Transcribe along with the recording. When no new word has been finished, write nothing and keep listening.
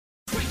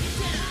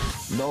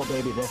No,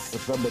 baby, that's for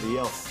somebody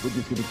else. We're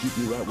just gonna keep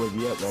you right where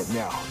you're at right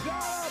now.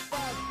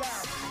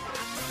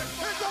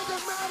 It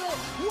doesn't matter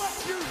what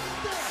you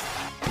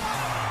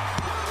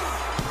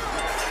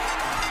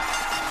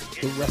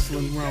think. The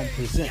Wrestling Realm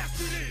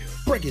presents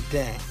Break It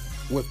Down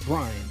with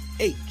Brian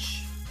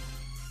H.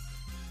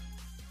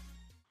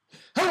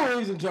 Hello,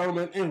 ladies and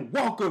gentlemen, and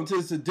welcome to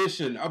this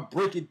edition of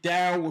Break It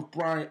Down with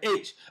Brian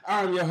H.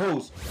 I'm your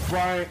host,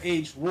 Brian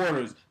H.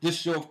 Waters. This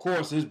show, of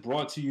course, is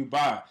brought to you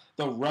by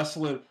the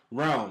Wrestling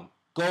Realm.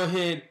 Go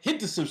ahead, hit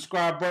the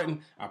subscribe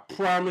button. I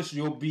promise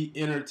you'll be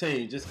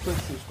entertained. Just click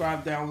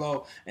subscribe down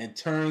low and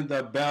turn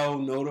the bell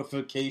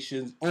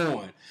notifications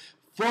on.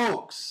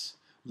 Folks,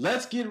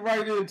 let's get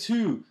right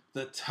into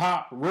the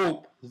top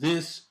rope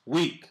this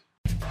week.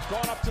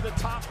 Going up to the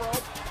top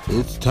rope.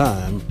 It's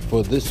time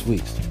for this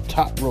week's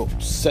Top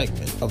Rope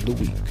segment of the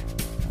week.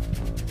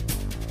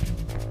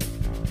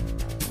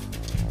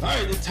 All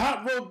right, the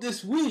top rope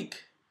this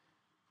week,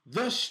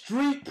 the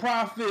Street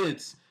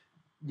Profits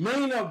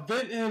main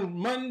event in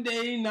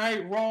Monday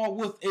Night Raw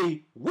with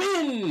a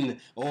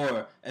win,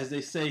 or as they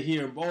say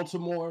here in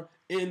Baltimore,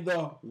 in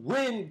the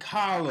win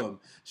column.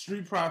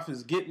 Street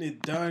Profits getting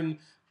it done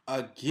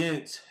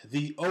against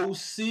the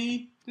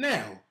OC.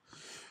 Now,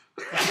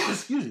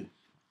 excuse me.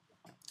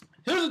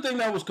 Here's the thing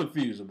that I was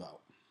confused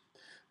about.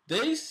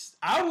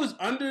 I was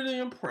under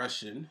the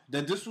impression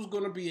that this was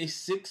going to be a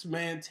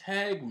 6-man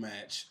tag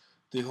match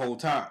the whole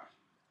time.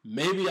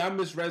 Maybe I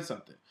misread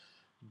something.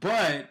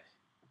 But,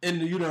 and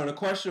the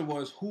question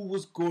was who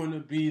was going to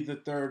be the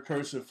third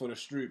person for the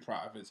Street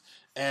Profits.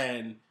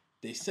 And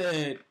they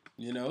said,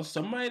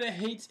 somebody that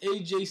hates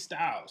AJ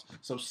Styles.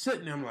 So I'm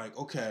sitting there, I'm like,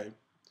 okay,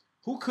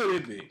 who could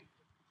it be?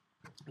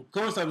 Of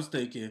course I was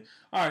thinking,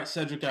 all right,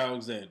 Cedric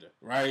Alexander,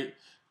 right?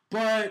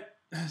 But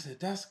I said,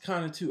 that's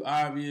kind of too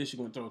obvious. You're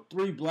going to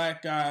throw 3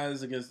 black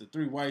guys against the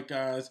 3 white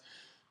guys.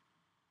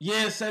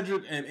 Yeah,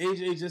 Cedric and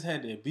AJ just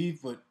had their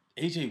beef, but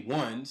AJ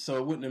won, so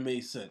it wouldn't have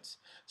made sense.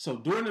 So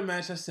during the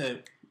match, I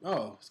said,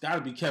 oh, it's got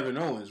to be Kevin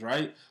Owens,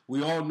 right?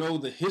 We all know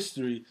the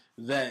history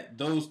that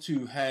those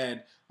two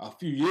had a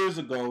few years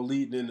ago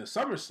leading into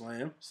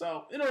SummerSlam,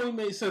 so it only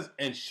made sense.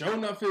 And sure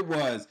enough, it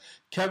was.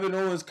 Kevin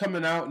Owens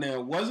coming out. Now,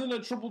 it wasn't a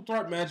triple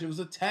threat match. It was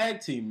a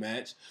tag team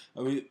match.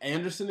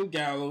 Anderson and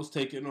Gallows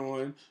taking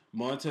on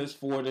Montez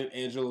Ford and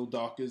Angelo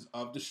Dawkins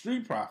of the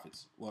Street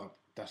Profits. Well,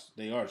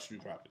 they are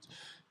Street Profits.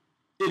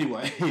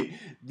 Anyway,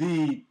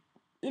 they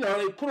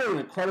put on an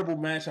incredible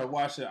match. I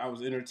watched it. I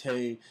was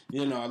entertained.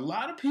 A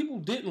lot of people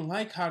didn't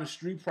like how the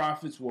Street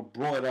Profits were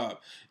brought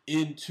up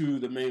into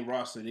the main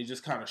roster. They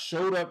just kind of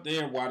showed up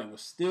there while they were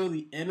still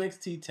the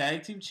NXT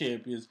Tag Team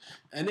Champions,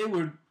 and they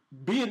were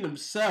being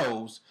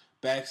themselves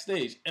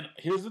backstage. And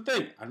here's the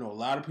thing. I know a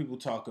lot of people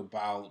talk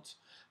about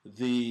with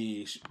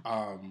the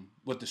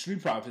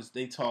Street Profits,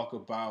 they talk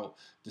about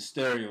the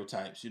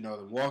stereotypes.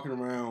 Them walking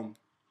around,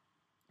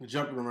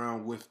 jumping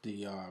around with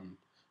the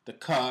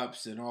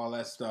cups and all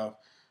that stuff.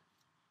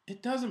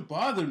 It doesn't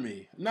bother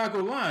me. I'm not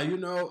gonna lie.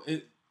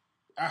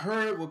 I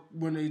heard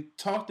when they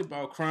talked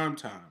about Crime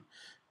Time,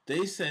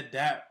 they said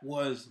that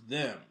was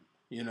them.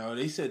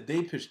 They said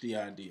they pitched the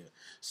idea.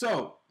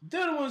 So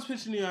they're the ones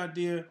pitching the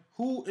idea.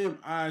 Who am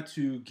I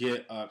to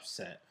get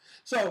upset?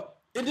 So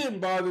it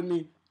didn't bother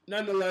me.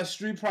 Nonetheless,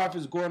 Street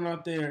Profits going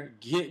out there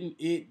getting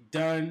it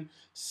done.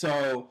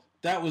 So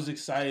that was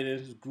exciting.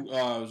 It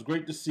was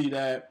great to see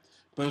that.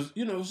 But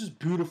it was just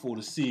beautiful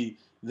to see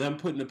them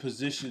put in a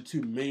position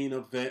to main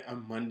event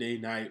on Monday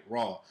Night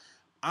Raw.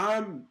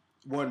 I'm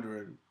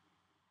wondering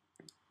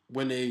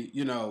when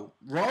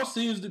Raw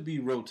seems to be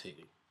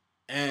rotating.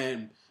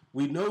 And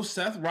we know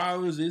Seth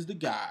Rollins is the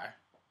guy.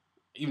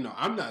 Even though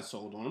I'm not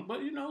sold on him.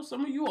 But,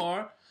 some of you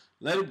are.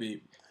 Let it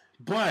be.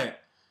 But,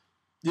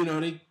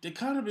 they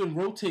kind of been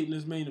rotating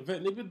this main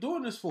event. They've been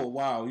doing this for a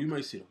while. You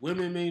might see the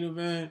women main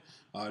event.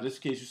 In this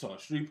case, you saw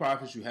Street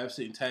Profits. You have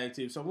Satan Tag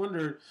Team. So I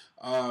wonder,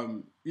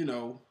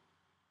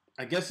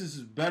 I guess this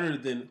is better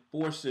than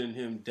forcing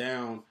him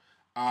down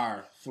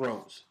our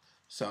throats.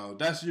 So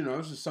that's,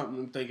 it's just something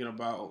I'm thinking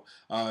about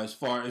as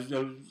far as,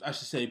 I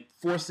should say,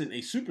 forcing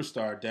a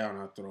superstar down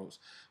our throats,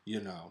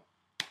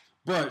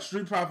 But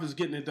Street Profits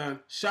getting it done.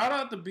 Shout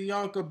out to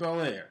Bianca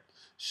Belair.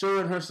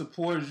 Showing her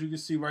support, as you can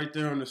see right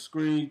there on the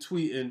screen,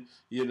 tweeting,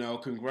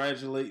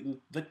 congratulating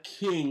the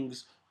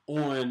Kings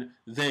on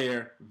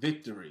their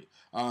victory.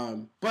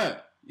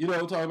 But,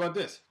 talk about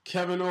this.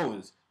 Kevin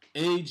Owens,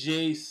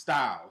 AJ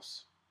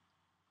Styles.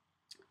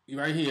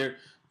 Right here,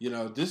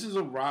 this is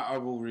a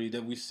rivalry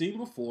that we've seen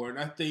before, and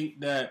I think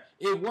that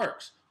it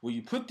works. When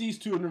you put these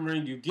two in the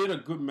ring, you get a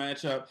good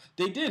matchup.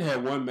 They did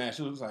have one match.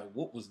 It was like,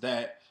 what was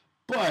that?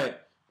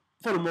 But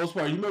for the most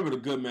part, you remember the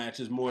good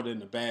matches more than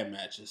the bad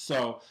matches.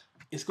 So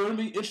it's going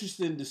to be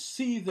interesting to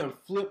see them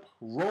flip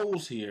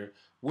roles here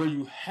where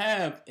you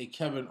have a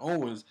Kevin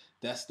Owens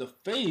that's the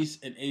face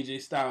and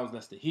AJ Styles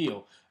that's the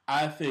heel.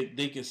 I think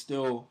they can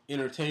still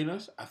entertain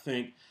us. I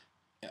think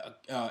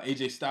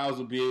AJ Styles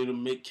will be able to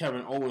make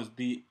Kevin Owens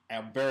be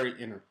a very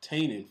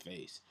entertaining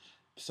face.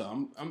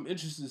 So I'm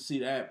interested to see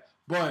that.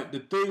 But the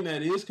thing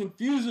that is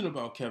confusing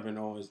about Kevin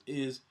Owens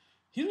is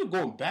he's been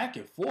going back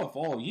and forth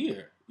all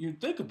year. You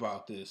think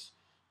about this.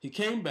 He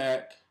came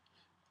back.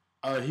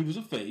 He was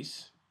a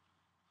face.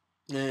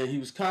 And he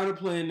was kind of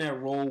playing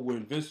that role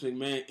when Vince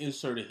McMahon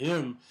inserted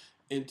him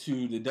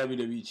into the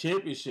WWE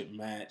Championship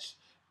match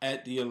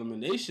at the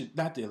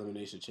not the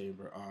Elimination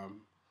Chamber,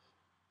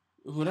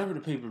 whatever the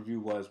pay-per-view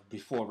was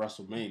before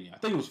WrestleMania. I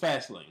think it was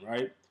Fastlane,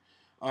 right?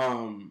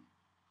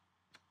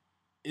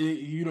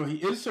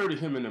 He inserted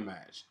him in the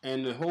match.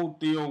 And the whole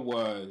deal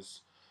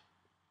was,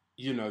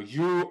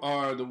 you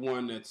are the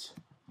one that's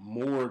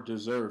more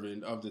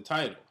deserving of the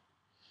title.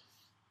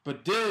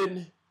 But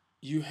then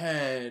you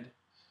had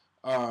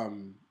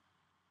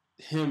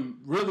him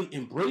really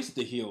embrace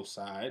the heel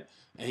side,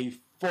 and he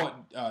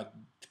fought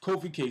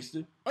Kofi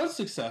Kingston,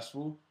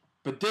 unsuccessful.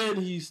 But then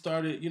he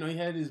started, he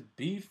had his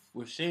beef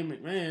with Shane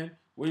McMahon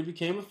where he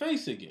became a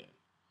face again.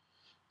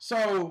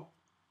 So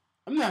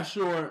I'm not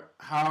sure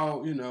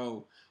how,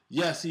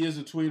 yes, he is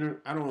a tweener.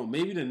 I don't know.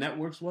 Maybe the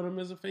networks want him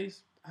as a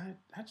face. I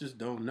just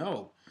don't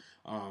know.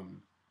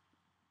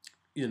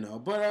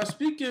 But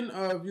speaking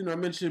of, I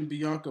mentioned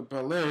Bianca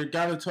Belair,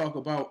 got to talk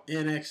about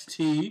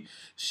NXT.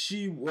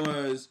 She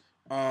was,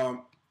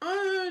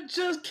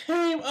 just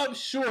came up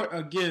short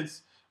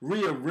against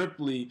Rhea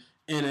Ripley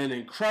in an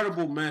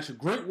incredible match. A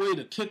great way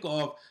to kick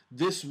off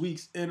this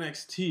week's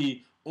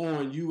NXT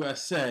on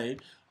USA.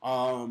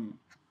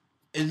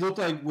 It looked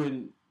like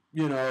when,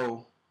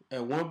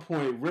 at one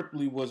point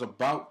Ripley was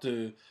about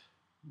to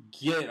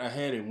get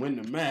ahead and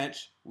win the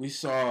match, we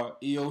saw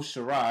Io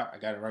Shirai, I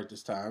got it right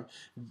this time,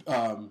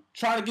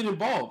 try to get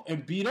involved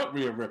and beat up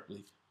Rhea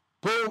Ripley.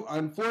 Boom,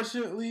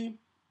 unfortunately,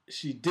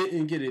 she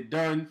didn't get it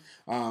done.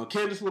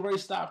 Candice LeRae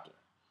stopped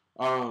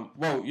her.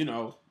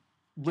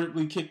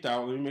 Ripley kicked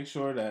out, let me make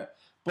sure of that.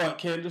 But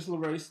Candice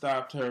LeRae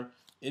stopped her.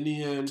 In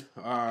the end,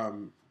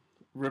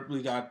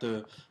 Ripley got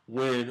the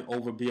win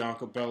over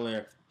Bianca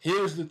Belair.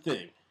 Here's the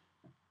thing.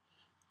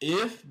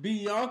 If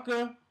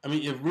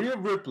Rhea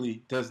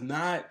Ripley does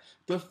not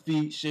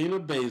defeat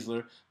Shayna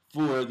Baszler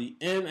for the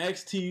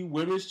NXT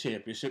Women's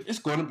Championship, it's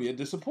going to be a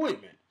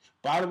disappointment.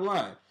 Bottom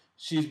line,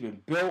 she's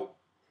been built.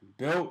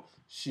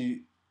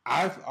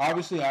 I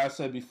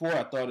said before,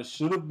 I thought it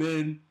should have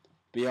been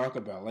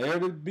Bianca Belair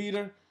to beat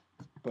her,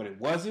 but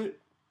it wasn't.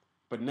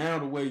 But now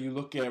the way you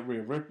look at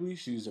Rhea Ripley,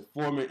 she's a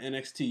former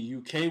NXT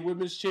UK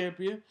Women's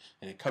Champion,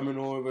 and coming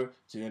over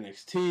to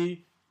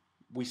NXT,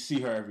 we see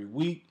her every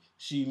week.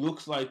 She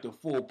looks like the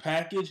full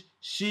package.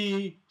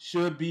 She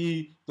should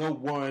be the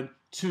one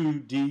to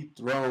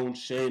dethrone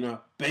Shayna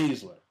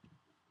Baszler.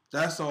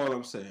 That's all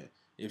I'm saying.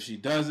 If she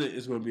does it,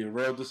 it's going to be a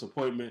real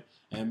disappointment,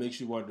 and it makes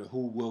you wonder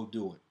who will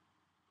do it.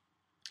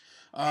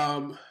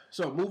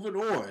 So moving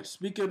on.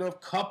 Speaking of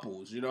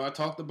couples, I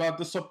talked about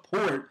the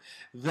support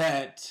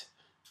that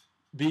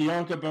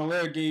Bianca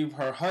Belair gave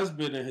her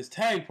husband and his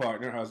tag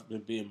partner,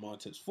 husband being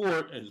Montez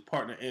Ford, and his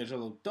partner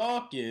Angelo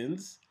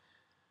Dawkins.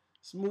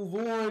 Let's move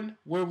on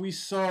where we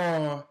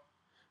saw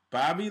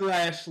Bobby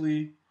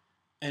Lashley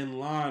and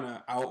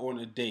Lana out on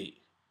a date.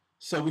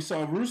 So we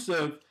saw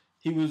Rusev,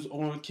 he was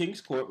on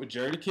King's Court with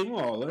Jerry the King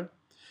Lawler,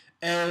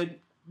 and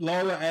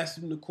Lawler asked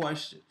him the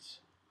questions.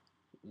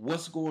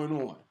 What's going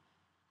on?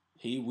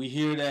 We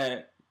hear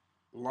that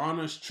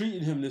Lana's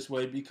treating him this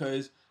way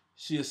because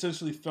she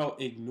essentially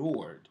felt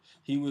ignored.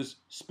 He was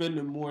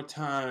spending more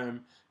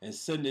time and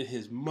sending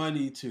his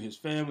money to his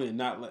family and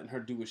not letting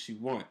her do what she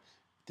wanted.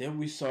 Then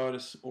we saw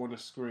this on the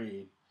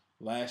screen,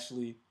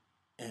 Lashley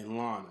and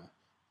Lana.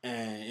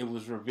 And it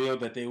was revealed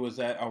that they was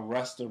at a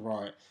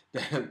restaurant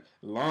that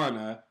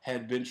Lana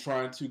had been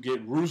trying to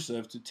get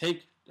Rusev to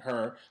take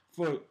her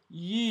for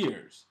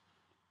years.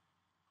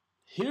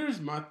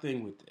 Here's my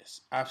thing with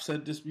this. I've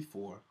said this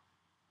before.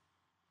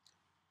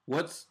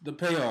 What's the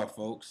payoff,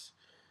 folks?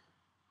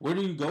 Where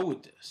do you go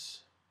with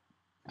this?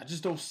 I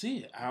just don't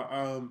see it.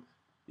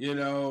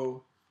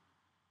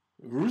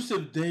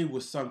 Rusev Day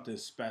was something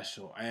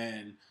special,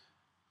 and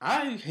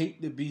I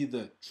hate to be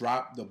the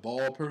drop the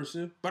ball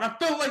person, but I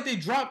felt like they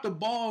dropped the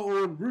ball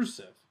on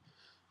Rusev,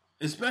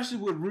 especially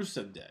with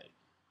Rusev Day,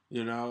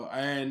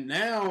 and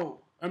now,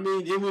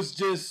 it was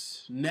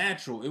just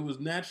natural. It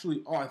was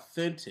naturally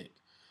authentic,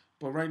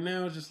 but right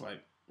now it's just like,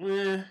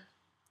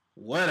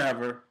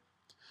 whatever,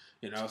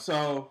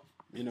 so,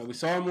 we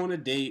saw him on a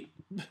date,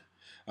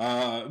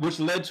 which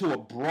led to a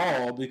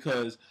brawl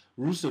because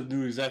Rusev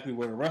knew exactly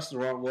where the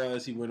restaurant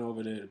was. He went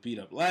over there to beat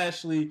up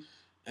Lashley,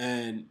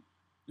 and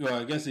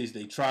I guess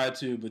they tried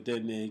to, but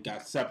then they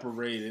got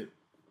separated.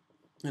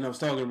 And I was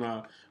talking to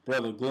my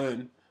brother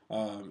Glenn,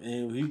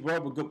 and he brought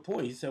up a good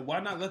point. He said,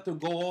 "Why not let them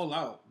go all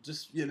out?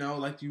 Just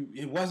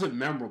it wasn't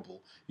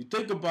memorable. You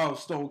think about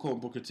Stone Cold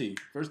and Booker T.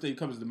 First thing that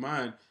comes to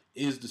mind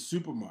is the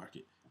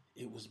supermarket.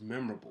 It was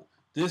memorable.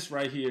 This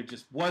right here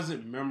just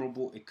wasn't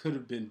memorable. It could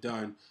have been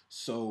done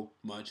so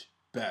much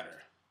better."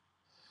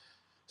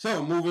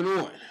 So, moving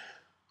on.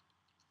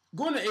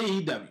 Going to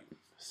AEW.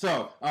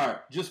 So, alright,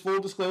 just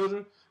full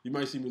disclosure, you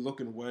might see me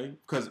looking away,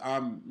 because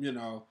I'm,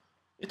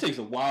 it takes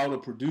a while to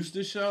produce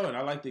this show, and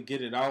I like to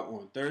get it out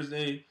on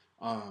Thursday,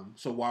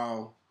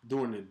 so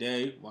during the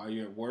day, while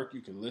you're at work,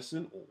 you can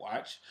listen or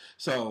watch.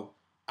 So,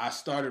 I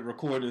started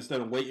recording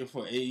instead of waiting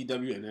for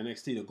AEW and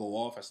NXT to go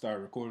off. I started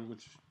recording,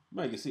 which you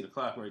might can see the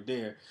clock right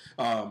there.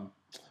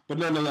 But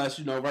nonetheless,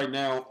 right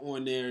now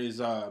on there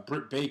is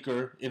Britt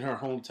Baker in her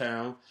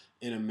hometown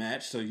in a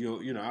match. So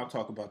I'll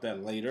talk about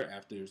that later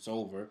after it's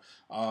over,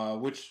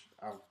 which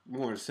I have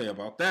more to say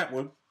about that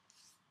one.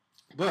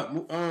 But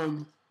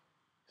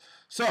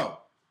so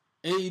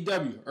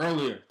AEW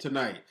earlier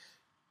tonight,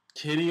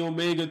 Kenny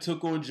Omega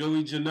took on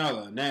Joey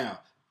Janela.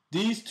 Now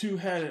these two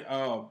had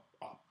a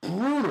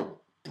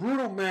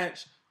brutal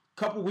match a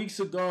couple weeks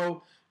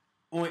ago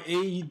on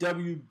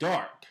AEW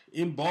Dark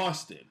in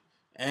Boston.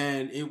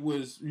 And it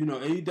was,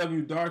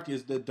 AEW Dark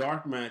is the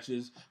dark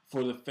matches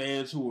for the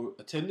fans who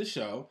attend the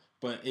show,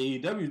 but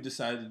AEW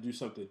decided to do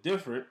something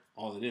different.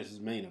 All it is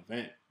main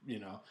event,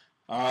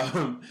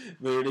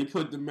 Where they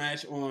put the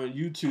match on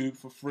YouTube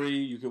for free.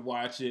 You can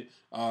watch it,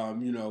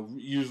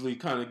 usually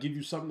kind of give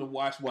you something to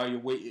watch while you're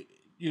waiting,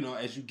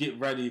 as you get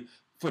ready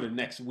for the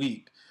next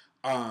week.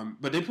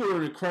 But they put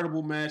on an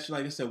incredible match.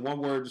 Like I said,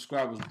 one word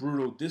described was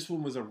brutal. This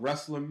one was a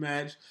wrestling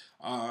match.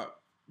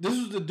 This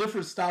was a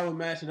different style of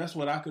match, and that's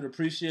what I could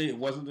appreciate. It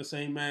wasn't the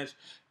same match.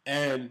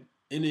 And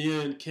in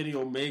the end, Kenny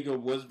Omega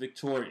was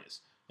victorious.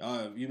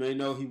 You may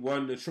know he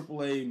won the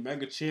AAA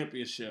Mega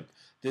Championship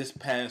this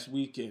past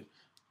weekend.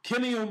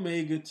 Kenny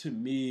Omega, to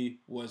me,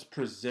 was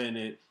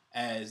presented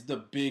as the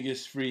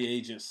biggest free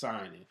agent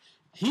signing.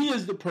 He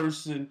is the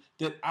person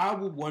that I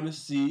would want to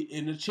see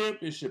in the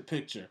championship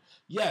picture.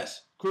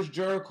 Yes, Chris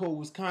Jericho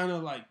was kind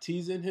of like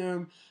teasing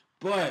him,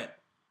 but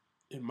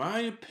in my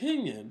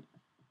opinion,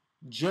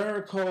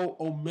 Jericho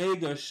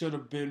Omega should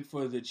have been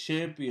for the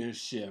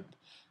championship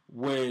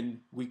when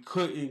we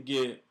couldn't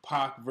get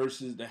Pac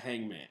versus the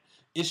Hangman.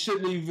 It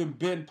shouldn't have even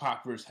been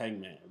Pac versus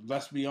Hangman.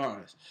 Let's be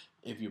honest.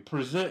 If you're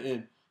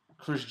presenting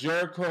Chris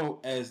Jericho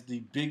as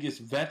the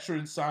biggest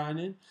veteran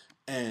signing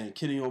and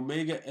Kenny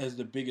Omega as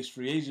the biggest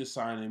free agent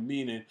signing,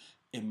 meaning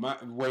in my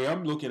way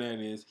I'm looking at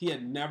it is he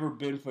had never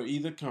been for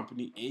either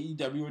company,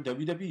 AEW or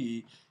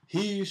WWE.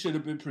 He should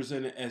have been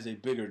presented as a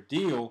bigger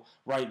deal.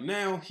 Right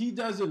now, he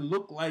doesn't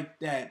look like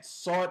that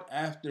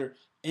sought-after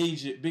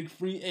agent, big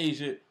free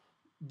agent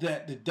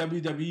that the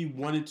WWE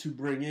wanted to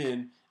bring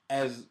in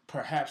as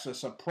perhaps a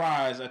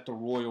surprise at the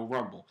Royal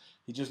Rumble.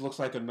 He just looks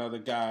like another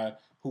guy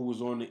who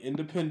was on the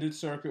independent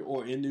circuit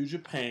or in New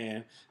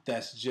Japan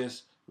that's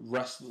just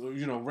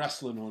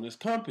wrestling on his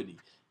company.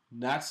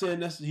 Not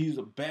saying that he's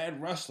a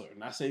bad wrestler,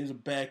 not saying he's a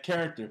bad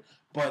character,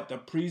 but the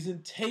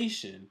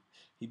presentation,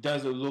 he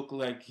doesn't look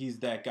like he's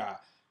that guy.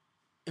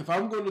 If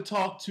I'm going to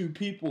talk to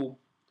people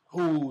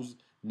who's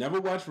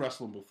never watched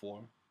wrestling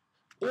before,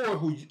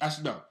 or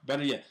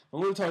better yet,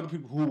 I'm going to talk to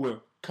people who were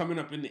coming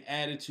up in the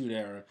Attitude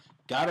Era,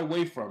 got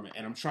away from it,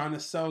 and I'm trying to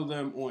sell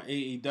them on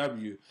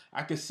AEW.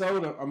 I'm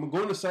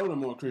going to sell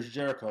them on Chris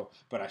Jericho,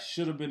 but I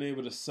should have been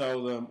able to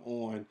sell them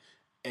on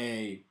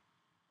a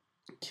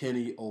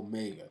Kenny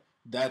Omega.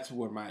 That's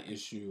where my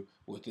issue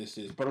with this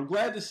is. But I'm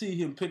glad to see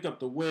him pick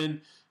up the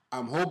win.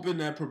 I'm hoping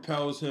that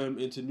propels him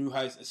into new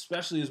heights,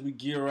 especially as we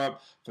gear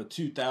up for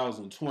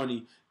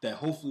 2020, that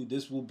hopefully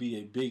this will be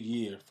a big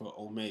year for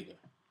Omega.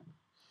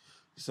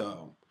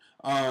 So,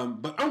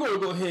 but I'm going to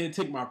go ahead and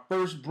take my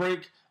first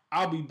break.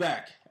 I'll be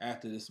back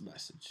after this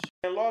message.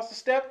 And lost a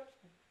step?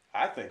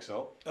 I think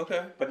so.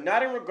 Okay. But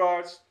not in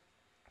regards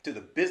to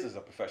the business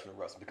of professional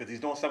wrestling, because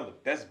he's doing some of the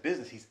best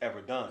business he's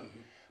ever done. Mm-hmm.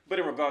 But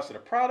in regards to the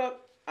product,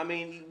 I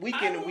mean,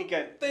 weekend and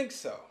weekend. I don't think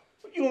so.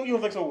 You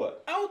don't think so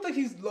what? I don't think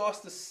he's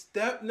lost a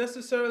step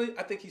necessarily.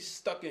 I think he's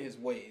stuck in his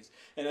ways.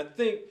 And I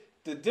think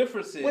the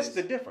difference is... What's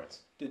the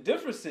difference? The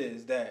difference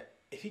is that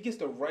if he gets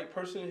the right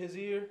person in his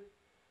ear,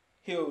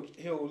 he'll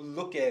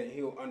look at it and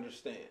he'll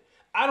understand.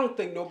 I don't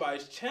think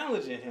nobody's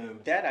challenging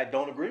him. That I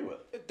don't agree with.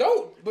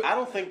 But I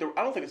don't think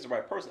it's the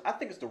right person. I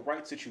think it's the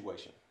right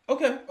situation.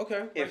 Okay.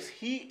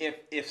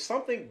 If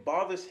something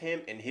bothers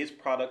him in his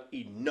product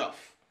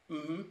enough,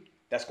 mm-hmm.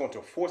 that's going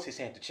to force his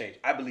hand to change.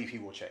 I believe he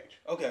will change.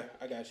 Okay,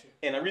 I got you.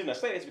 And the reason I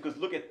say that is because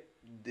look at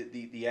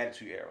the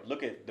Attitude Era.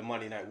 Look at the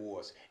Monday Night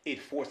Wars.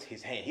 It forced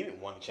his hand. He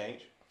didn't want to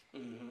change.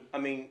 Mm-hmm. I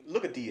mean,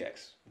 look at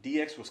DX.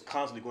 DX was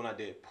constantly going out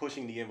there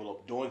pushing the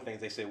envelope, doing things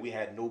they said we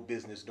had no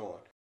business doing.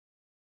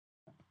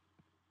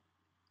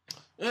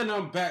 And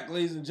I'm back,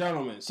 ladies and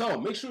gentlemen. So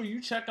make sure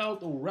you check out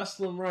the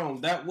Wrestling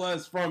Realm. That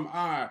was from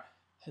our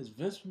Has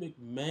Vince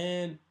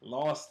McMahon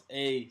Lost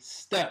a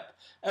Step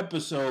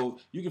episode.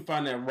 You can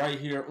find that right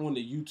here on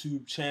the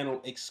YouTube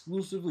channel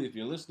exclusively. If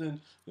you're listening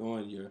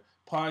on your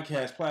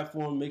podcast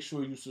platform, make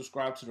sure you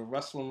subscribe to the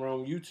Wrestling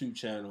Realm YouTube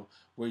channel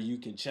where you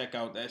can check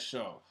out that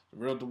show. The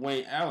real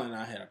Dwayne Allen and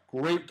I had a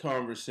great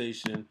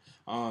conversation.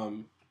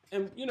 And,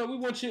 we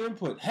want your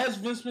input. Has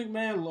Vince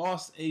McMahon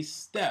lost a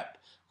step?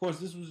 Of course,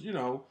 this was,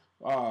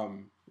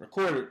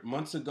 recorded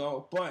months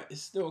ago, but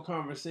it's still a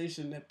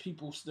conversation that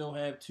people still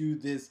have to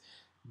this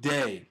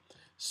day.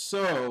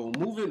 So,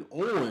 moving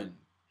on.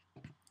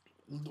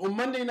 On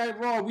Monday Night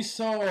Raw, we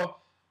saw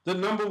the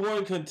number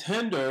one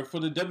contender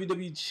for the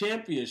WWE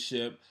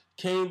Championship,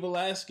 Cain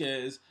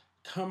Velasquez,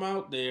 come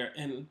out there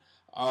and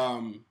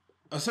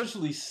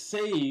essentially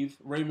save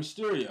Rey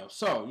Mysterio.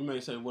 So, you may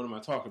say, what am I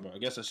talking about? I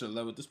guess I should have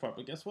led with this part,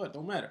 but guess what?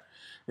 Don't matter.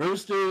 Rey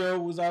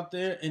Mysterio was out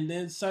there, and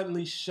then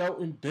suddenly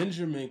Shelton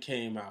Benjamin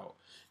came out.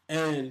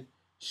 And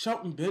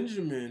Shelton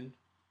Benjamin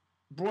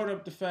brought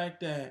up the fact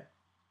that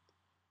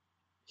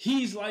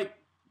he's like,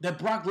 that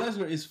Brock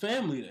Lesnar is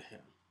family to him.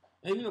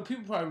 And, you know,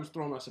 people probably was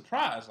throwing out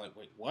surprise, like,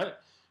 wait,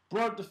 what?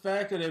 Brought up the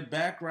fact of their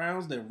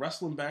backgrounds, their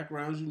wrestling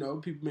backgrounds, you know,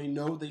 people may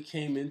know they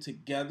came in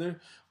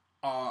together.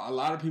 A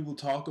lot of people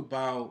talk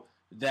about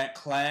that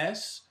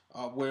class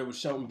where it was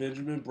Shelton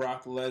Benjamin,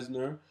 Brock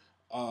Lesnar,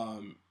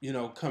 you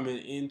know, coming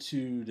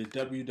into the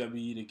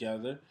WWE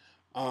together.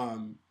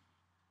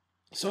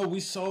 So we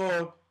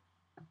saw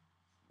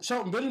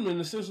Shelton Benjamin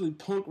essentially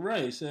punk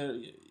Ray,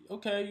 said,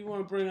 okay, you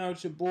want to bring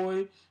out your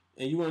boy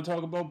and you want to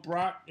talk about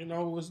Brock, you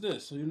know, what's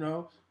this? So, you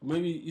know,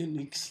 maybe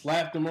he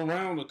slapped him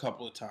around a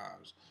couple of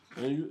times.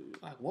 And you're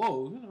like,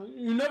 whoa, you know,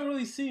 you never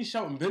really seen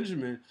Shelton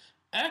Benjamin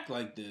act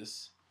like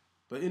this.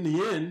 But in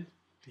the end,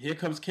 here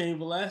comes Cain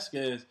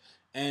Velasquez,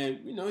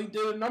 and, you know, he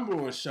did a number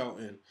on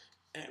Shelton.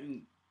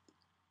 And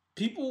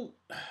people,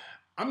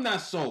 I'm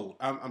not sold.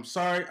 I'm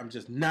sorry, I'm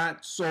just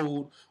not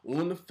sold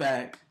on the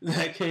fact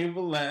that Cain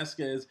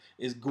Velasquez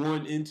is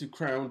going into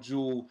Crown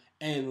Jewel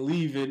and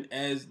leaving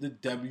as the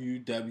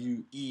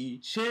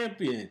WWE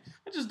champion.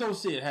 I just don't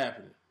see it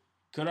happening.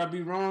 Could I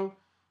be wrong?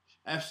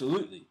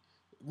 Absolutely.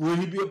 Will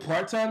he be a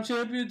part-time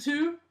champion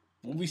too?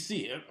 Will we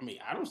see it? I mean,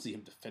 I don't see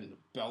him defending the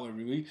belt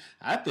every week.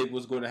 I think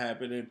what's going to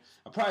happen, and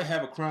I'll probably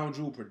have a Crown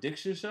Jewel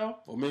prediction show,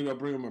 or maybe I'll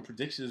bring him my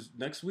predictions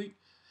next week.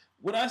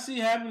 What I see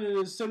happening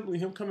is simply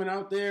him coming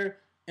out there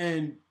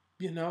and,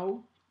 you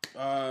know,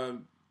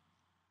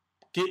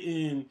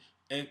 getting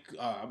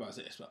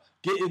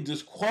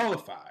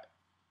disqualified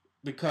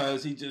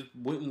because he just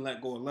wouldn't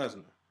let go of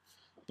Lesnar.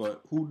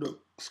 But who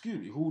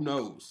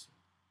knows?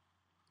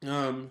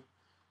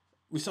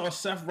 We saw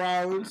Seth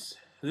Rollins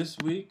this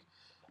week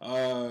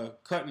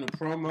cutting a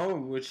promo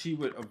in which he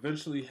would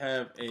eventually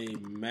have a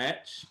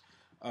match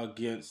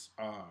against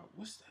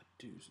what's that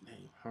dude's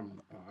name?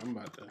 I'm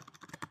about to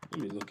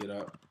let me look it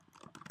up.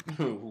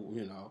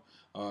 You know,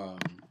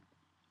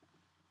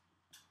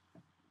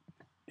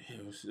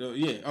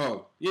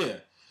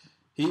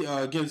 he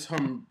against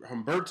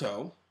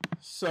Humberto.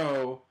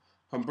 So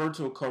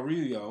Humberto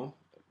Carrillo,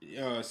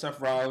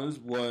 Seth Rollins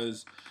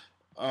was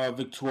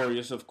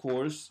victorious, of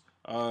course.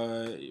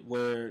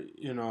 Where,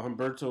 you know,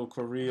 Humberto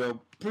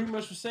Carrillo pretty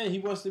much was saying he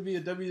wants to be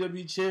a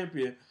WWE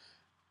champion.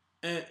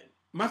 And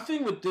my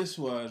thing with this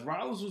was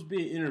Rollins was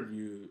being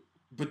interviewed,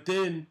 but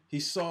then he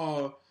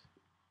saw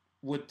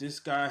what this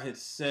guy had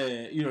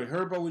said. You know, he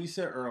heard about what he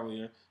said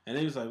earlier, and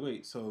he was like,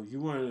 wait, so you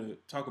want to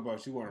talk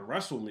about you want to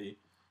wrestle me?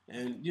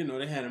 And, you know,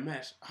 they had a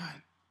match.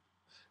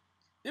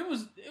 It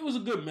was a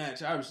good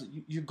match.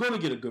 Obviously, you're going to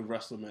get a good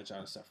wrestling match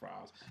out of Seth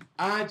Rollins.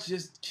 I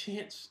just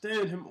can't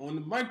stand him on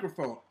the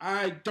microphone.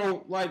 I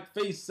don't like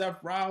face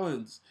Seth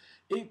Rollins.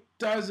 He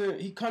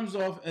comes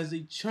off as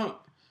a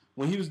chump.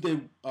 When he was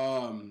the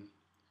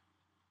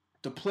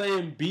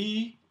Plan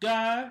B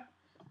guy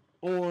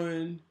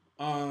on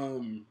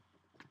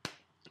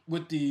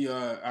with the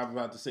I'm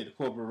about to say the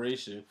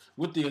corporation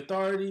with the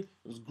Authority, it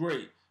was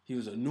great. He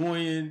was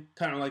annoying,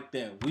 kind of like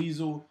that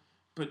weasel,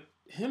 but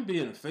him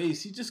being a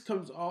face, he just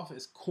comes off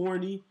as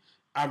corny.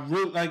 I'm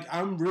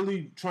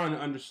really trying to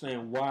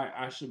understand why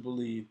I should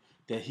believe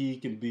that he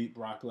can beat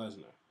Brock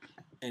Lesnar.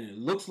 And it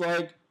looks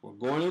like we're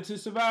going into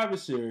Survivor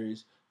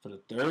Series for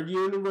the third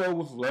year in a row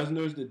with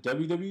Lesnar as the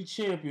WWE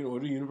champion or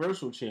the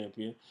Universal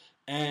champion.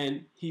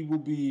 And he will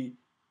be,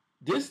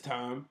 this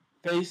time,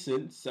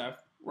 facing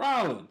Seth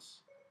Rollins.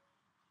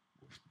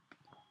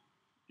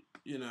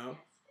 You know,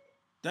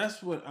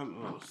 that's what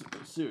I'm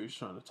serious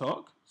trying to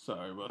talk.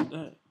 Sorry about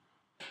that.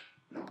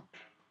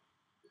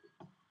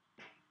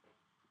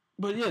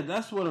 But yeah,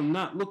 that's what I'm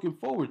not looking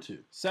forward to.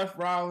 Seth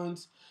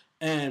Rollins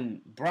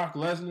and Brock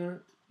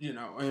Lesnar, you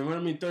know, and when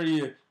I mean 30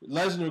 years,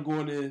 Lesnar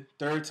going in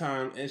third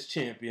time as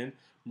champion,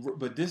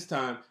 but this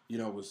time, you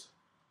know, it was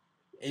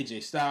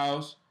AJ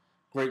Styles,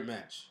 great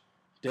match.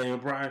 Daniel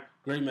Bryan,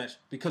 great match,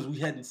 because we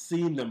hadn't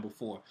seen them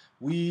before.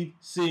 We've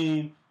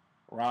seen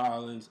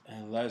Rollins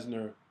and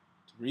Lesnar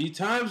 3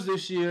 times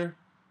this year.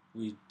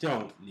 We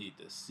don't need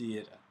to see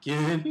it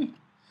again.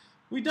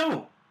 We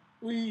don't.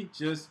 We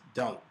just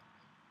don't.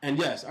 And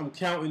yes, I'm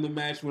counting the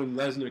match when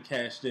Lesnar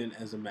cashed in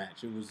as a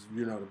match. It was,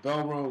 you know, the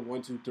bell rung,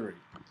 1, 2, 3.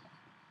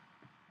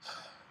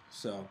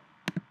 So,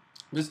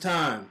 it's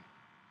time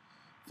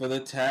for the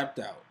Tapped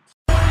Out.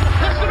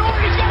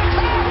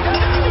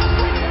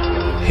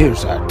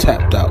 Here's our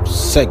Tapped Out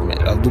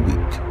segment of the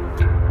week.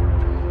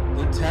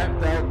 The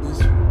Tapped Out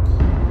this week.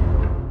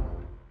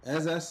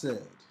 As I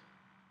said,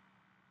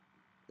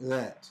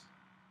 that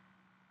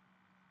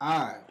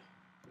I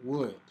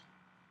would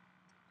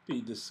be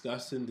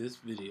discussing this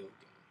video game,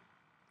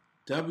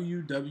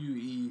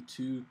 WWE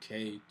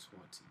 2K20.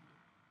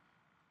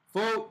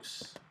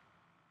 Folks,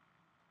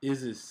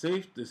 is it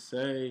safe to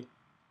say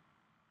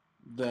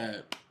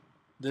that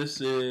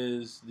this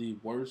is the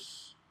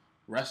worst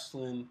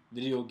wrestling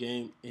video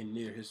game in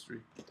near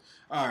history?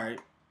 Alright,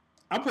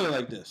 I put it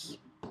like this.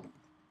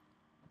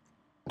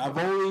 I've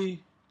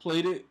only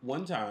played it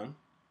one time,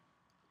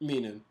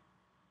 meaning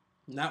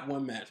not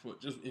one match,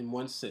 but just in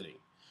one sitting.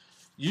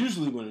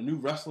 Usually when a new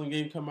wrestling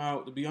game come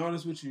out, to be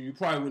honest with you, you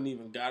probably wouldn't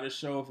even got a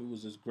show if it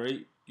was as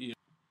great. You know,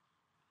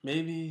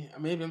 maybe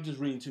I'm just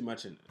reading too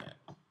much into that.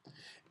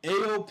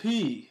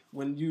 AOP,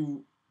 when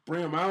you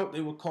bring them out,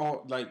 they were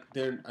called, like,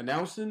 their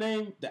announcer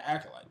name, the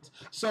Acolytes.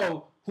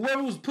 So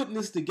whoever was putting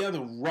this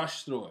together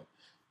rushed through it.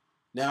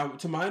 Now,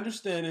 to my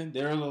understanding,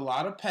 there are a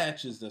lot of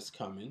patches that's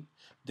coming.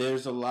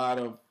 There's a lot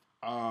of,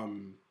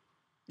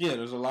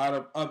 there's a lot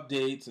of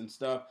updates and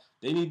stuff.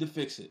 They need to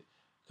fix it.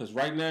 Because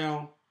right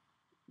now,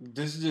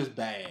 this is just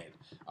bad.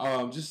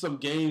 Just some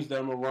games that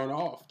I'm going to run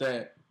off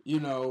that,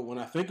 when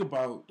I think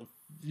about,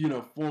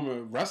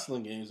 former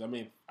wrestling games, I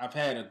mean, I've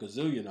had a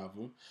gazillion of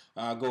them.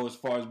 I go as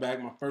far as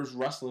back, my first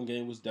wrestling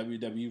game was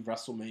WWE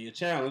WrestleMania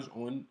Challenge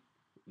on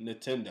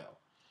Nintendo.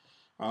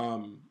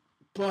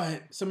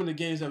 But some of the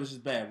games that was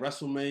just bad.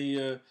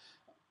 WrestleMania,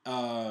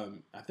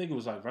 I think it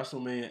was like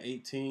WrestleMania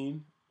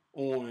 18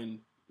 on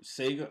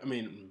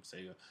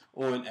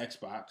on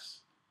Xbox.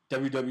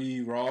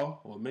 WWE Raw,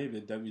 or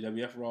maybe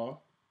WWF Raw.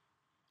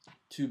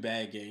 2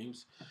 bad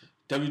games.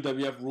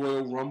 WWF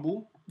Royal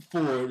Rumble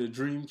for the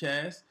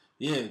Dreamcast.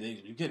 Yeah,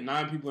 you get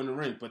 9 people in the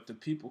ring, but the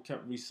people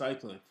kept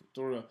recycling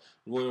through the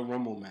Royal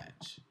Rumble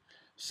match.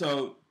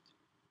 So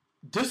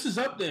this is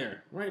up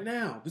there right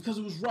now because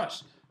it was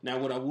rushed. Now,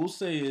 what I will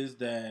say is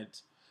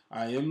that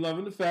I am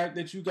loving the fact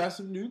that you got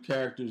some new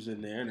characters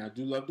in there, and I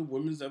do love the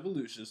women's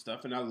evolution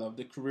stuff, and I love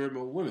the career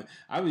mode women.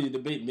 I really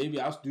debate, maybe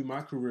I'll do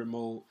my career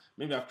mode,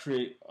 maybe I'll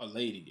create a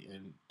lady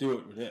and do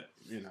it with it,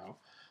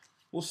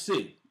 We'll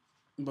see.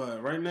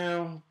 But right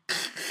now,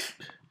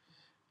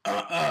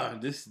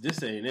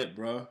 this ain't it,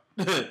 bro.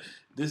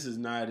 This is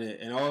not it.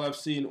 And all I've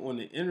seen on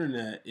the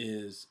internet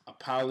is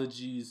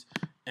apologies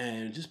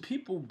and just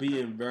people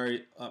being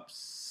very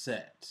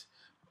upset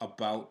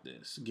about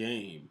this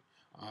game.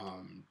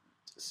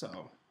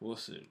 So we'll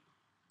see.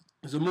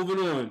 So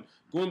moving on,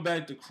 going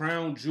back to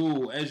Crown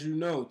Jewel, as you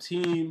know,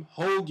 Team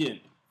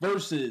Hogan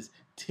versus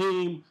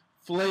Team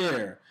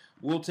Flair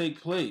will take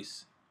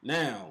place.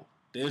 Now,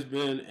 there's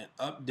been an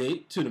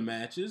update to the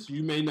matches.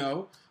 You may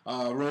know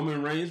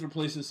Roman Reigns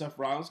replacing Seth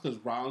Rollins because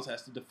Rollins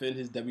has to defend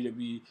his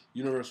WWE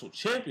Universal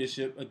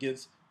Championship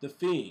against The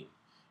Fiend.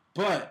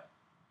 But,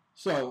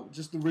 so,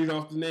 just to read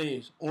off the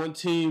names, on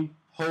Team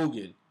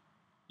Hogan,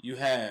 you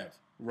have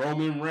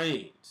Roman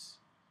Reigns,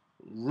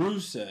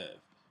 Rusev,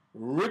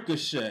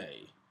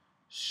 Ricochet,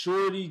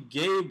 Shorty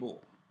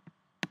Gable,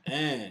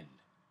 and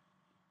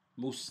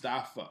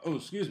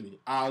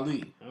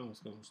Ali. I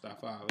almost go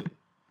Mustafa Ali.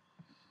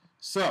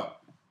 So,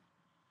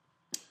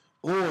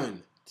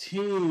 on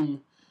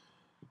Team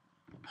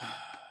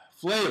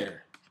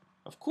Flair,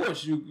 of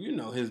course, you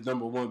know his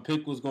number one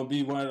pick was going to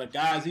be one of the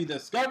guys he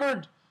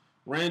discovered,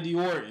 Randy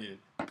Orton.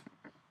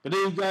 But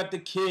then you got the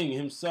King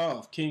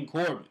himself, King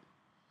Corbin,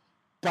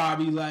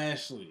 Bobby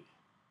Lashley,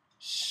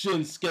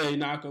 Shinsuke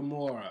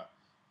Nakamura,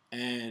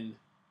 and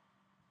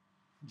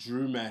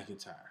Drew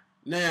McIntyre.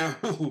 Now,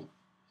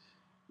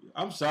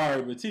 I'm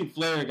sorry, but Team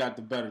Flair got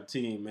the better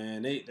team,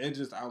 man. They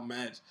just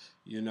outmatched,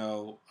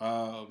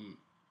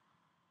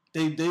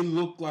 They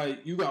look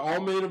like you got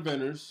all main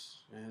eventers,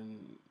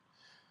 and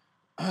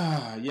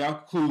y'all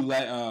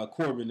include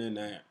Corbin in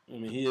that. I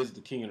mean, he is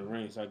the king of the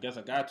ring, so I guess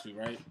I got to,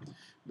 right?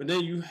 But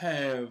then you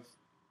have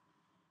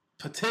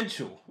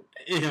potential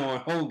on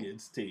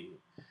Hogan's team.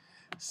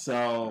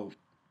 So,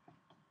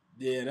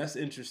 yeah, that's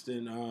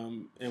interesting.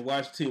 And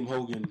watch Team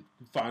Hogan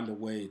find a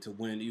way to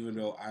win, even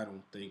though I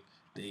don't think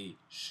they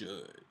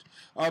should.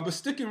 But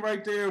sticking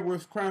right there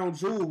with Crown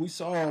Jewel, we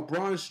saw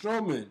Braun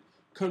Strowman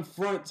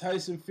confront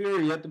Tyson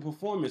Fury at the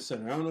Performance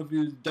Center. I don't know if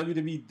it's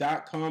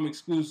WWE.com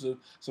exclusive,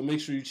 so make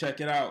sure you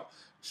check it out.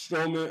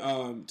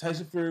 Strowman,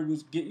 Tyson Fury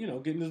was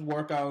getting his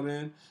workout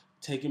in,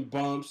 taking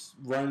bumps,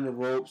 running the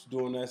ropes,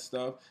 doing that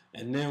stuff.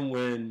 And then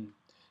when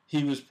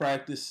he was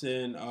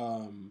practicing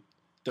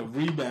the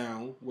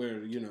rebound, where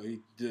he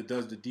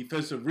does the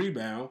defensive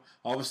rebound,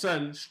 all of a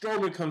sudden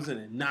Strowman comes in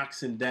and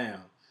knocks him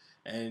down,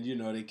 and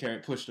they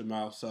pushed him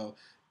out. So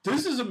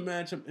this is a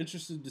match I'm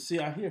interested to see.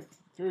 I hear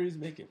Fury's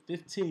making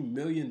 $15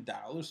 million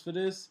for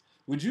this.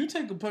 Would you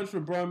take a punch for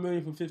Braun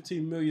Million for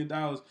 $15 million?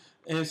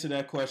 Answer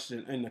that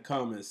question in the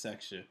comments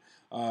section.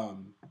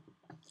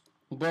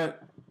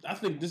 But I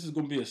think this is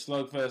going to be a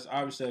slugfest.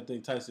 Obviously, I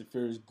think Tyson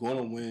Fury's going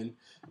to win.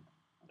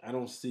 I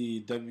don't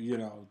see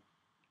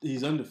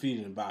he's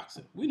undefeated in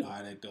boxing. We know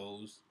how that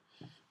goes.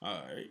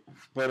 All right.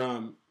 But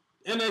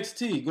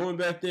NXT, going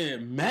back there,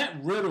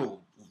 Matt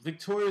Riddle,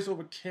 victorious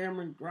over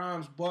Cameron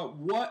Grimes. But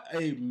what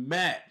a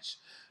match.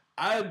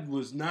 I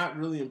was not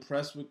really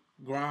impressed with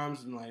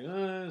Grimes. I'm like,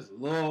 his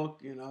look,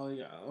 he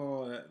got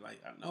all that.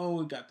 Like, I know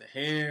he got the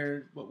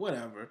hair, but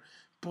whatever.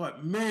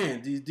 But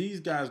man, these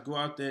guys go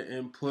out there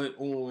and put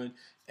on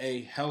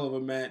a hell of a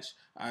match.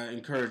 I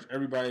encourage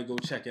everybody to go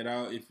check it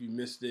out if you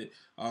missed it.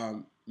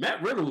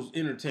 Matt Riddle's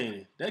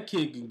entertaining. That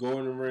kid can go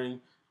in the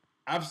ring.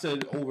 I've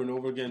said over and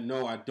over again,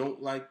 no, I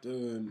don't like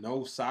the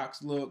no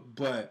socks look,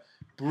 but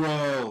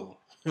Bro,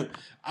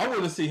 I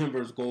want to see him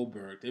versus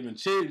Goldberg. They've been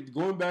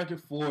going back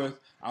and forth.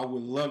 I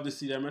would love to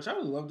see that match. I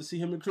would love to see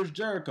him and Chris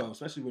Jericho,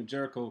 especially when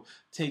Jericho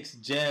takes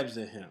jabs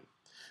at him.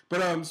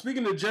 But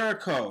speaking of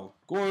Jericho,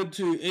 going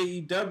to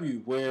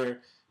AEW,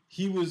 where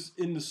he was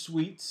in the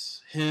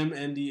suites, him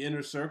and the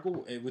Inner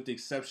Circle, with the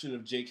exception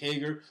of Jake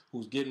Hager,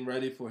 who's getting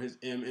ready for his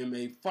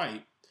MMA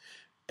fight.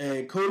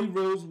 And Cody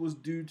Rhodes was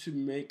due to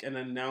make an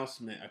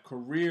announcement, a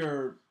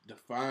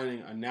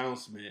career-defining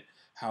announcement.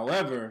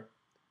 However,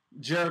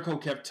 Jericho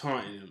kept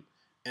taunting him.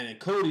 And then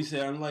Cody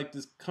said, unlike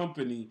the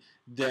company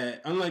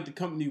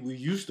we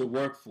used to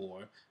work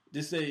for,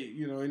 this ain't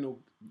no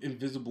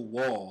invisible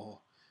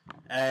wall.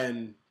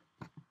 And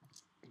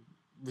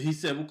he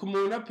said, well, come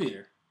on up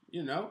here.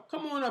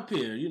 Come on up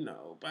here,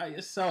 by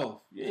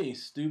yourself. You ain't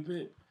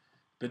stupid.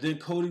 But then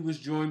Cody was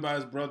joined by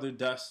his brother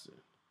Dustin.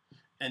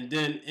 And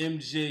then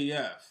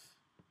MJF.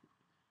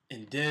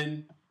 And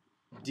then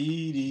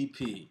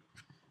DDP.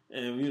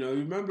 And,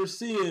 remember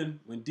seeing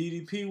when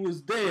DDP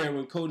was there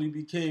when Cody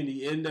became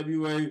the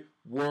NWA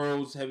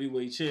World's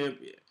Heavyweight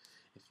Champion.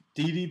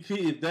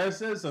 If that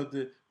says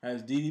something,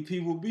 as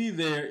DDP will be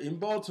there in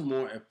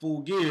Baltimore at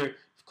Full Gear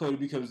if Cody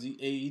becomes the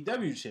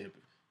AEW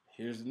Champion.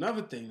 Here's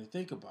another thing to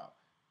think about.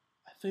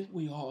 I think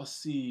we all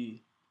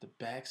see the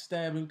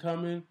backstabbing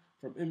coming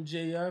from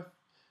MJF.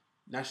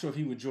 Not sure if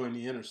he would join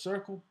the Inner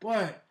Circle,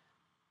 but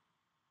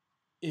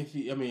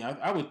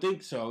I would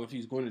think so if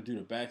he's going to do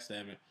the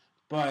backstabbing.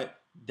 But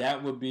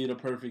that would be the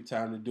perfect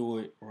time to do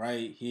it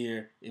right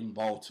here in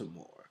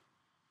Baltimore.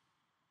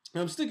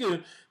 I'm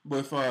sticking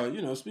with,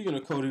 speaking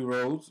of Cody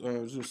Rhodes,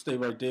 just stay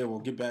right there. We'll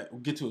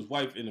get to his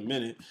wife in a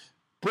minute.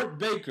 Britt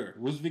Baker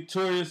was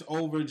victorious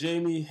over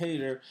Jamie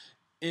Hayter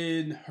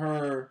in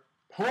her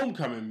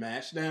homecoming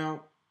match.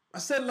 Now, I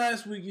said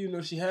last week,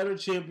 she had her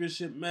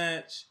championship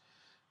match.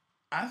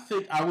 I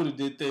think I would have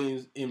did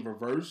things in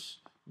reverse,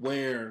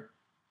 where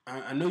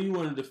I know you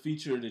wanted to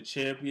feature the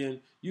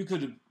champion.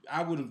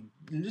 I would have,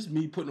 just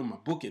me putting on my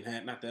booking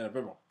hat, not that I've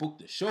ever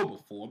booked the show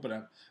before,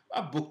 but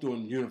I booked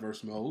on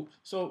Universe Mode,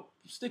 so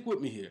stick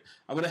with me here.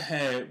 I would have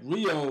had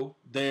Rio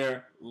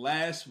there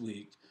last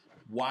week,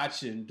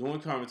 doing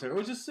commentary,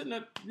 or just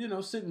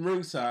sitting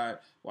ringside,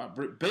 while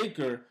Britt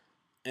Baker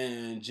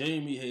and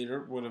Jamie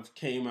Hayter would have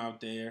came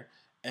out there,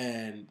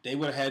 and they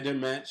would have had their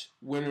match.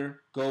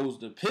 Winner goes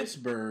to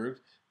Pittsburgh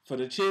for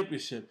the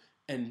championship,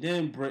 and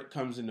then Britt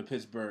comes into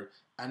Pittsburgh.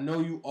 I know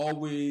you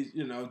always,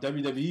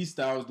 WWE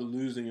styles to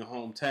lose in your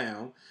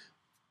hometown,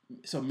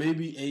 so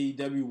maybe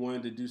AEW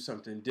wanted to do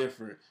something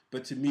different,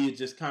 but to me it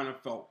just kind of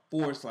felt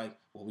forced, like,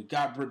 well, we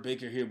got Britt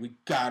Baker here, we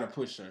gotta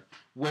push her.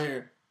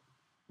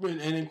 And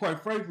then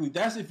quite frankly,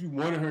 that's if you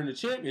wanted her in the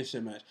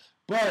championship match.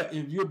 But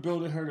if you're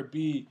building her to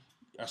be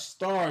a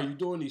star, you're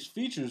doing these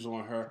features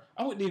on her,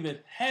 I wouldn't even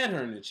had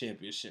her in the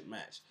championship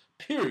match,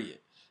 period.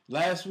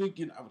 Last week,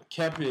 I would have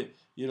kept it,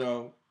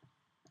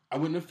 I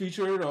wouldn't have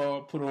featured her at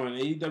all, put her on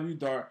AEW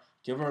Dark,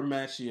 give her a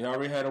match. She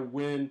already had a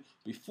win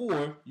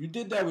before. You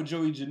did that with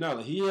Joey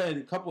Janela. He had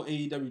a couple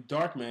AEW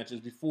Dark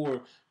matches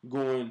before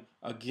going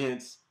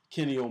against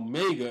Kenny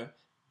Omega,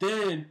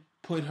 then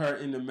put her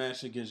in the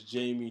match against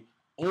Jamie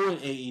on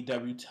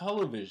AEW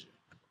television.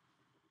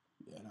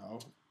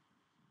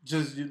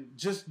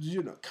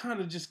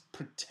 Kind of just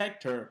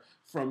protect her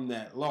from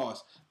that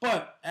loss.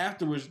 But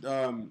afterwards,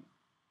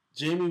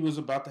 Jamie was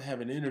about to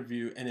have an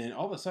interview, and then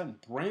all of a sudden,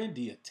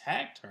 Brandy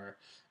attacked her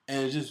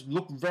and just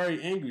looked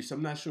very angry. So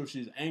I'm not sure if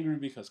she's angry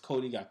because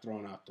Cody got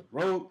thrown out the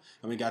rope,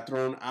 got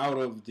thrown out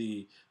of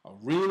the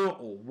arena,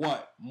 or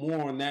what.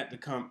 More on that to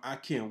come. I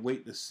can't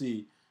wait to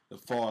see the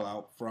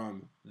fallout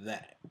from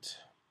that.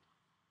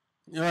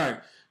 All right.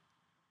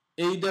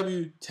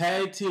 AEW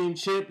Tag Team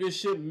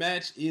Championship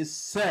match is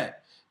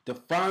set. The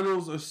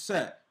finals are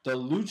set. The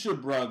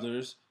Lucha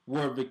Brothers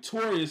were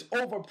victorious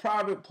over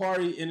Private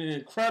Party in an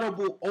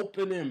incredible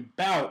opening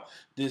bout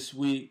this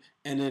week.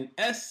 And then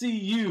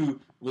SCU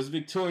was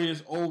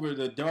victorious over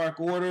the Dark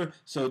Order.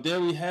 So there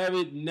we have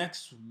it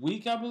next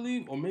week, I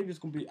believe. Or maybe it's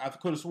going to be, I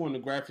could have sworn the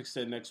graphics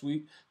said next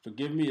week.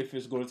 Forgive me if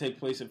it's going to take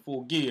place in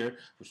Full Gear,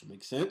 which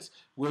makes sense.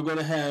 We're going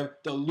to have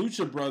the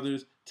Lucha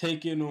Brothers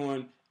taking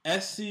on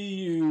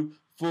SCU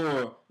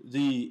for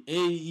the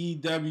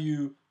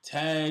AEW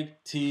Tag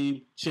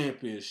Team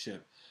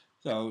Championship.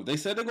 So they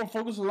said they're going to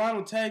focus a lot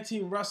on tag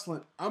team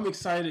wrestling. I'm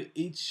excited.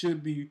 It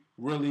should be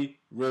really,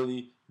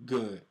 really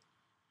good.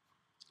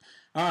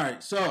 All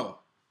right, so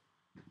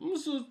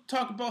let's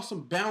talk about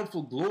some Bound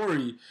for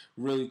Glory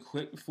really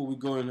quick before we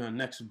go into our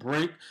next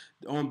break.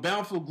 On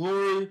Bound for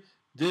Glory,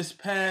 this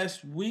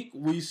past week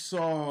we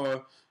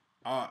saw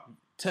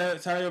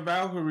Taya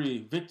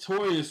Valkyrie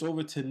victorious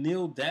over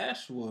Tenille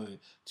Dashwood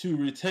to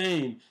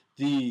retain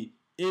the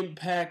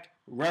Impact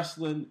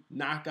Wrestling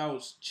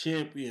Knockouts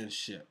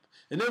Championship.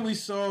 And then we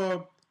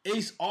saw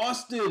Ace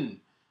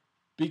Austin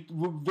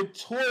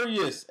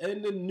victorious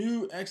and the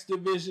new X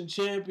Division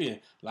champion.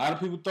 A lot of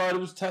people thought it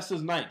was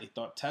Tessa's night. They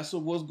thought Tessa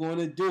was going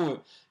to do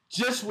it.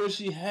 Just what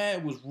she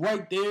had was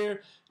right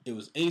there. It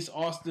was Ace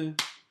Austin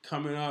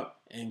coming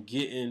up and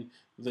getting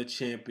the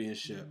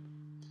championship.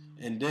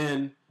 And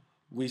then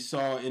we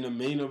saw in the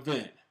main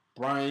event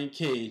Brian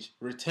Cage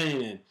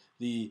retaining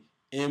the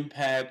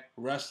Impact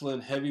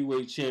Wrestling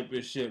Heavyweight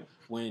Championship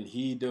when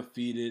he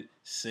defeated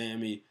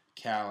Sami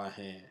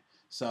Callihan.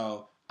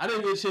 So I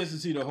didn't get a chance to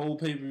see the whole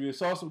pay-per-view. I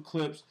saw some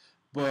clips,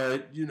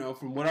 but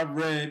from what I've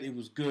read, it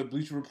was good.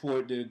 Bleacher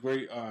Report did a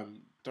great,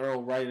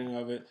 thorough writing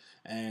of it,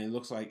 and it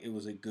looks like it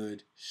was a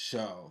good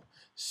show.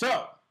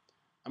 So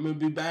I'm gonna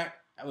be back.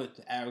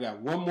 I've got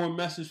one more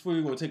message for you.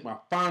 I'm gonna take my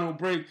final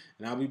break,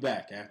 and I'll be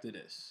back after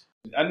this.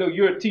 I know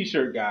you're a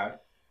T-shirt guy.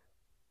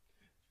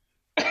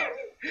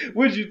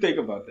 What did you think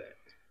about that?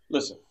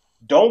 Listen,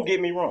 don't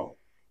get me wrong.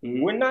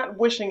 Mm-hmm. We're not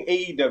wishing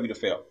AEW to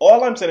fail.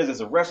 All I'm saying is,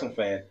 as a wrestling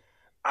fan,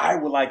 I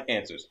would like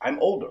answers. I'm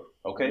older,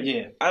 okay?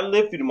 Yeah. I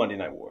lived through the Monday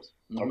Night Wars,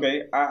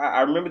 okay?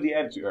 I remember the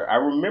Attitude Era. I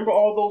remember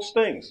all those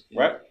things,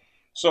 right?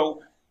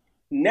 So,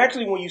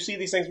 naturally, when you see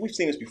these things, we've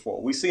seen this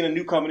before. We've seen a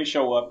new company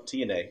show up,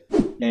 TNA,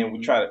 and we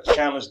try to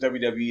challenge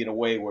WWE in a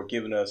way where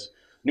giving us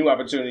new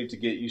opportunity to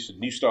get used to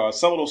new stars.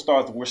 Some of those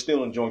stars that we're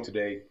still enjoying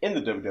today in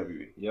the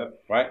WWE.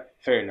 Yep. Right?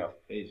 Fair enough.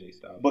 AJ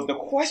Styles. But the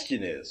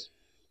question is,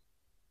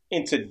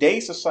 in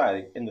today's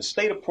society, in the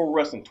state of pro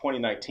wrestling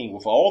 2019,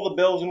 with all the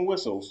bells and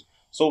whistles,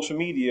 social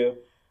media,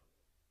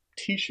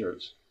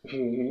 T-shirts,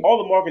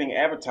 all the marketing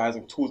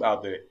advertising tools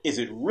out there, is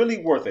it really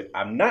worth it?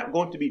 I'm not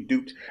going to be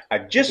duped. I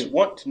just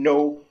want to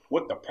know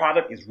what the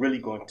product is really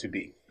going to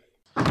be.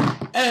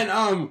 And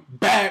I'm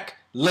back,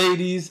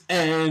 ladies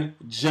and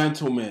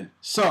gentlemen.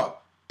 So,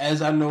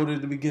 as I noted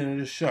at the beginning of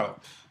the show,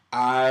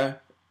 I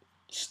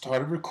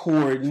started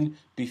recording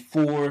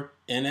before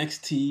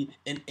NXT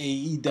and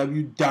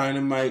AEW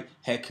Dynamite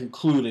had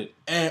concluded.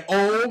 And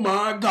oh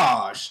my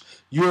gosh,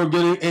 you're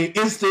getting an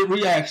instant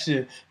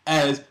reaction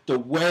as the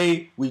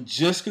way we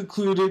just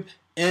concluded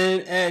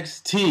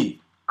NXT.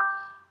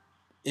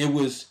 It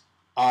was,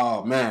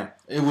 oh man,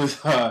 it was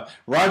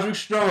Roderick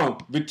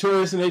Strong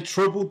victorious in a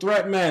triple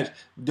threat match,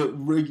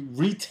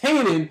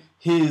 retaining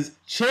his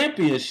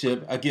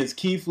championship against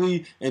Keith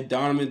Lee and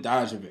Donovan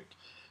Dijakovic.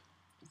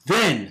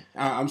 Then,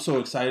 I'm so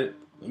excited.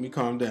 Let me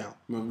calm down.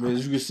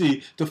 As you can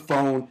see, the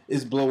phone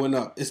is blowing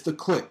up. It's the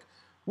click.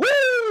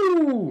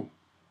 Woo!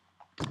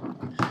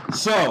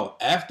 So,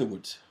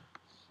 afterwards,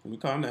 let me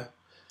calm down.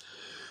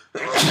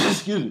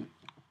 Excuse me.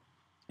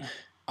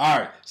 All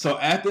right, so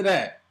after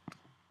that,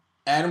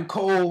 Adam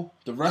Cole,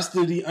 the rest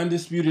of the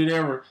Undisputed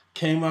Era,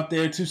 came out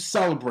there to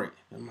celebrate.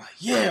 I'm like,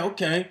 yeah,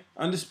 okay.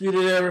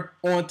 Undisputed Era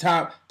on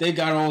top. They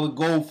got all the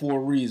gold for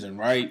a reason,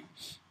 right?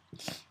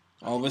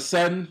 All of a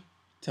sudden,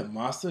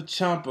 Tommaso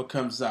Ciampa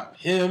comes out.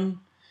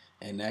 Him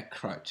and that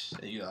crutch.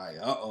 And you're like,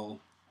 uh-oh.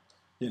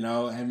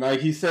 And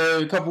like he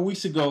said a couple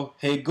weeks ago,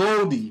 hey,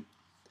 Goldie,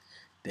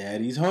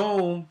 Daddy's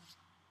home.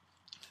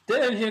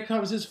 Then here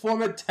comes his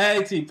former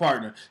tag team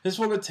partner, his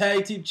former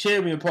tag team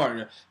champion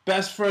partner,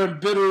 best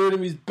friend, bitter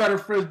enemies, better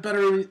friends, better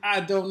enemies, I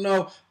don't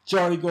know,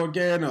 Johnny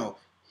Gargano.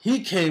 He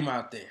came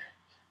out there,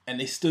 and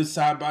they stood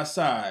side by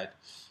side.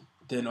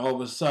 Then all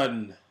of a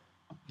sudden,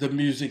 the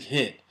music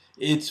hit.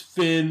 It's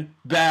Finn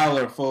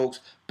Balor, folks.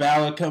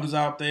 Balor comes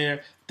out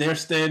there. They're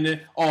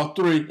standing, all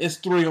three. It's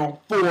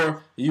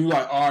 3-on-4. You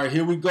like, all right,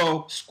 here we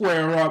go.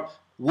 Square up.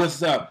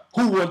 What's up?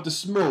 Who wants the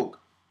smoke?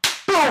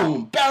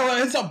 Boom! Balor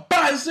hits a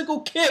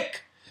bicycle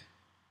kick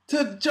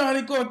to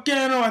Johnny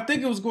Gargano. I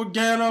think it was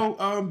Gargano.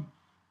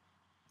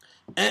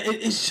 And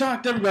it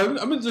shocked everybody.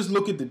 I'm going to just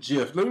look at the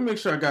GIF. Let me make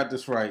sure I got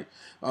this right.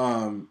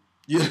 Like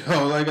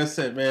I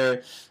said,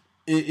 man,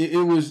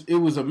 it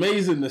was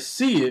amazing to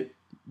see it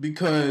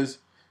because,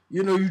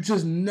 you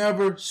just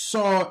never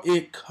saw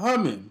it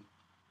coming.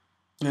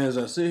 And as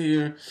I sit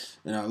here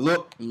and I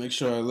look and make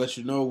sure I let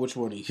you know which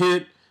one he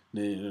hit,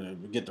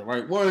 then get the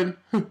right one.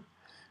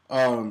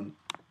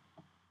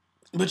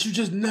 But you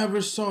just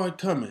never saw it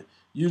coming.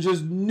 You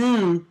just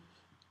knew,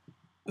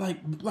 like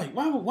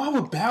why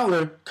would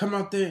Balor come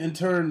out there and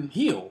turn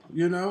heel,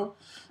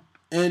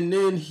 And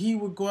then he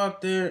would go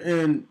out there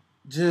and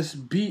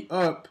just beat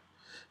up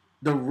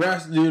the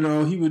rest, he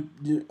would,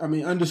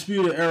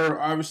 Undisputed Era,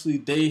 obviously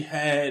they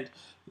had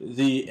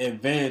the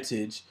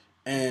advantage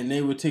and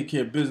they would take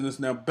care of business.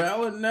 Now,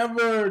 Balor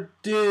never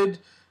did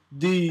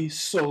the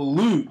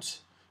salute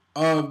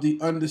of the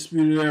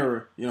Undisputed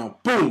Era.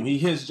 Boom, he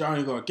hits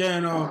Johnny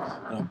Gargano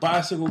and a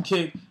bicycle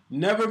kick.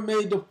 Never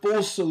made the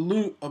full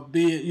salute of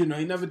being,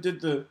 he never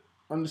did the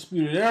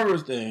Undisputed Era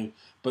thing,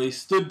 but he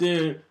stood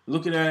there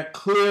looking at it.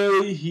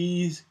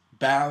 Clearly,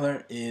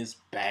 Balor is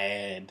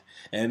bad.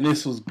 And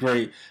this was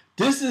great.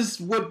 This is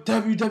what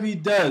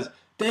WWE does.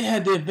 They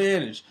had the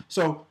advantage.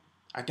 So,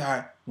 I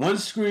got one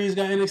screen's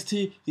got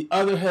NXT, the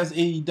other has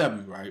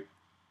AEW, right?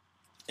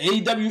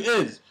 AEW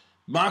is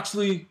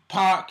Moxley,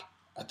 Pac.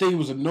 I think it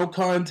was a no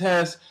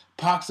contest.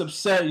 Pac's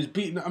upset.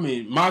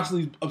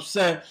 Moxley's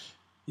upset.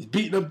 He's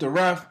beating up the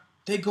ref.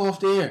 They go off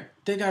the air.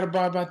 They got to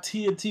abide by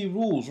TNT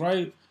rules,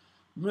 right?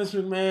 Vince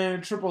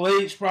McMahon, Triple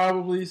H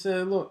probably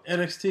said, look,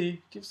 NXT,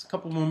 give us a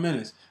couple more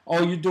minutes.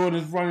 All you're doing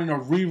is running a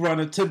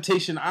rerun of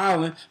Temptation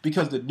Island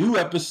because the new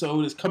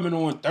episode is coming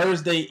on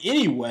Thursday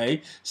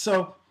anyway.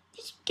 So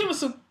just give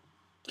us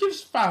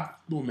 5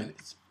 more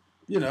minutes.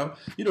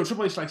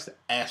 Triple H likes to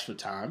ask for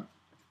time.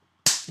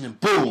 And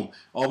boom,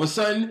 all of a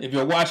sudden, if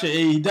you're watching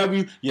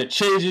AEW, you're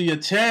changing your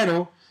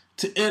channel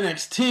to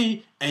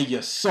NXT, and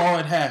you saw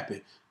it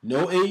happen.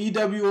 No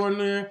AEW on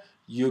there.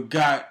 You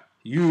got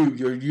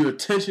your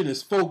attention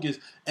is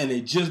focused, and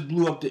they just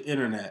blew up the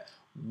internet.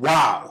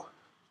 Wow.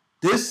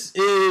 This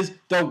is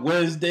the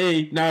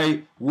Wednesday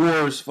Night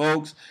Wars,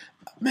 folks.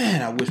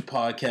 Man, I wish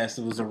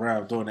podcasting was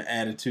around during the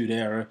Attitude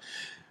Era.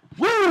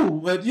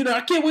 Woo! But,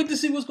 I can't wait to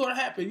see what's going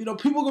to happen.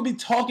 People are going to be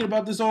talking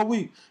about this all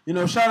week.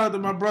 Shout out to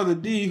my brother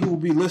D, who will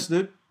be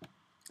listening.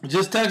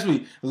 Just text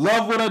me.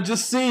 Love what I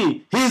just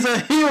seen. He's a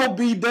heel,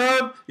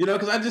 B-Dub.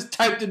 Because I just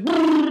typed it.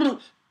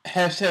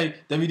 Hashtag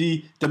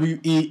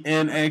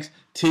WDWENXT.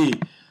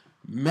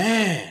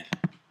 Man.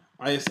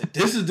 Like I said,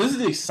 this is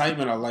the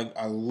excitement I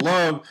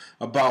love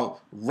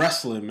about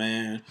wrestling,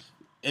 man.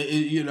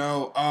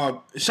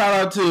 Shout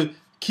out to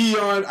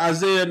Keon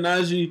Isaiah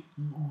Najee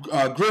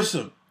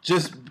Grissom.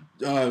 Just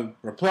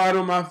replied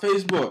on my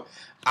Facebook.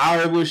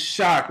 I was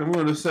shocked. I'm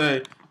going to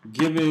say,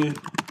 giving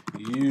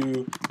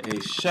you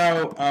a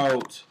shout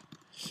out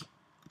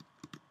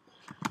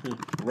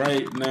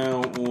right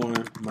now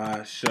on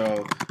my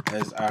show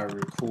as I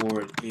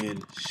record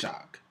in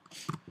shock.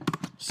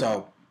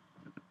 So,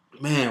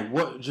 man,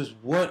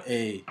 what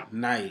a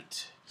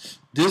night.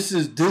 This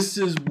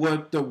is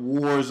what the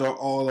wars are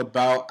all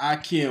about. I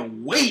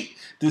can't wait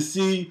to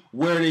see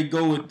where they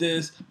go with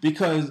this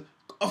because,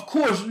 of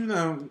course,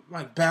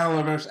 like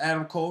Balor versus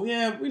Adam Cole.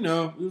 Yeah, we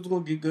know we was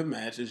gonna get good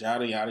matches,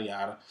 yada yada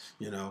yada.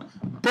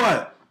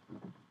 But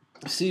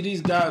see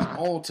these guys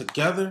all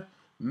together,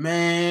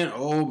 man.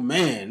 Oh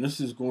man, this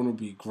is going to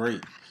be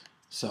great.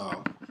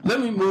 So let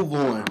me move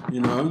on.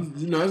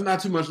 It's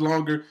not too much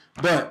longer,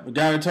 but we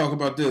gotta talk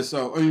about this.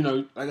 So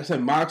like I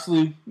said,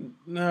 Moxley.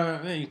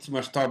 Nah, ain't too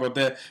much to talk about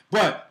that.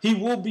 But he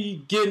will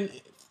be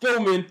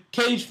filming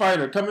Cage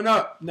Fighter coming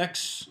up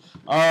next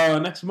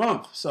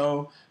month.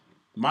 So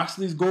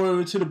Moxley's going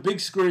into the big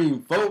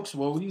screen, folks.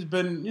 Well, he's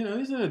been,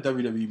 he's in a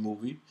WWE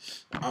movie.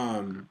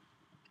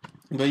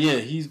 But yeah,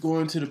 he's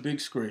going to the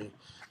big screen.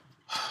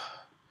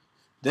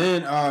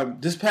 Then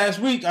this past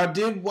week, I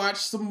did watch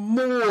some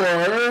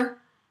more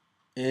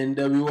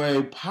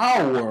NWA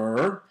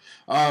Power.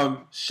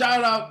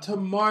 Shout out to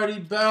Marty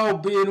Bell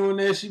being on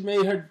there. She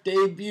made her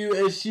debut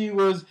and she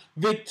was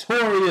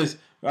victorious.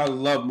 I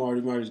love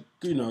Marty. Marty's,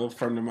 a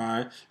friend of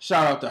mine.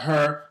 Shout out to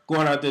her.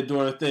 Going out there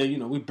doing her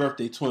thing. We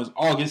birthday twins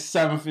August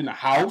 7th in the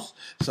house.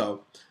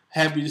 So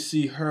happy to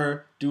see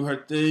her do her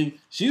thing.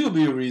 She will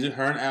be a reason,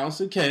 her and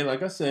Allison Kay,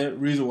 like I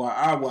said, reason why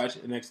I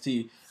watch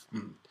NXT.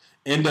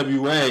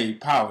 NWA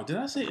Power. Did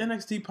I say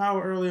NXT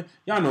Power earlier?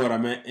 Y'all know what I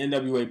meant.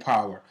 NWA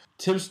Power.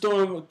 Tim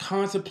Storm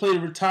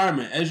contemplated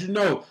retirement. As you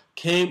know,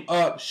 came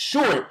up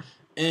short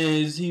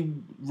as he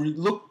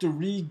looked to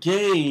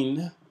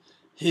regain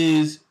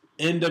his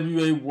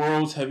NWA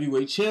World's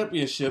Heavyweight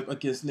Championship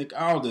against Nick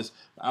Aldis.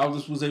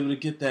 Aldis was able to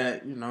get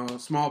that,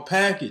 small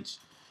package.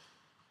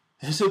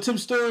 And so Tim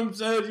Storm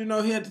said,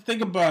 he had to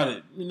think about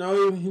it. He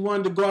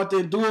wanted to go out there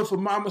and do it for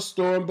Mama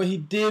Storm, but he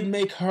did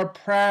make her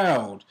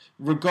proud,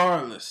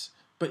 regardless.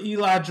 But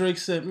Eli Drake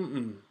said,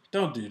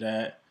 don't do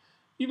that.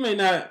 You may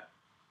not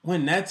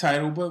win that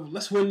title, but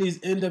let's win these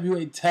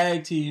NWA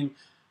Tag Team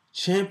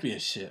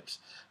Championships.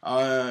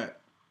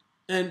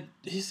 And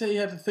he said he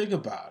had to think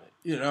about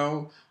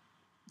it,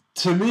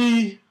 To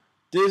me,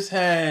 this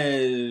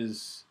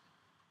has...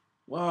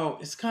 Well,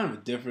 it's kind of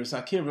a difference.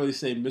 I can't really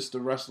say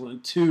Mr. Wrestling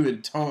 2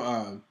 and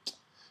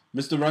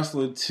Mr.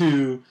 Wrestling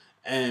 2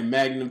 and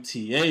Magnum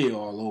TA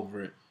all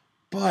over it.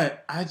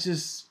 But I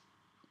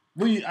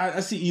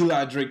see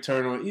Eli Drake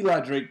turn on. Eli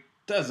Drake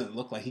doesn't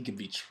look like he can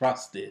be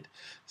trusted.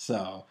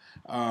 So,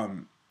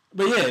 but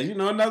yeah,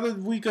 another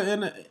week of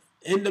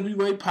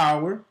NWA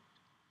Power.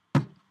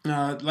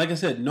 Like I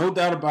said, no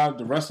doubt about it,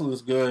 the wrestling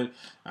is good.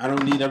 I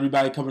don't need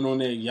everybody coming on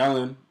there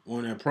yelling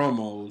on their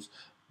promos.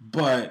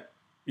 But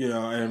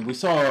and we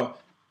saw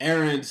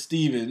Aaron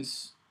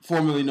Stevens,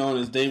 formerly known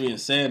as Damian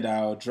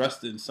Sandow,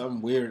 dressed in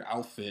some weird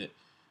outfit,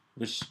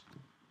 which,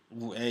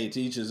 hey,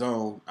 to each his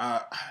own.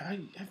 I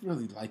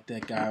really liked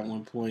that guy at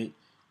one point.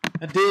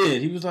 I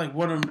did. He was like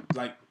one of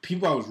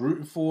people I was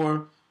rooting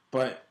for,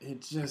 but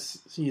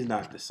he's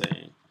not the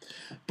same.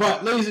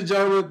 But, ladies and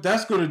gentlemen,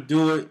 that's going to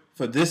do it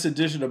for this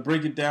edition of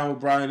Break It Down with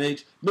Brian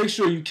H. Make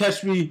sure you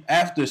catch me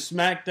after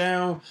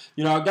SmackDown.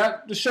 I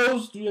got the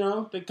shows,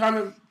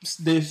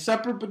 they're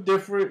separate but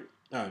different.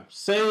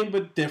 Same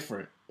but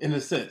different in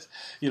a sense.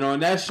 In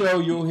that show,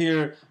 you'll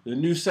hear the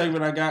new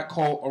segment I got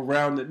called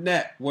Around the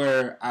Net,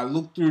 where I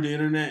look through the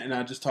internet and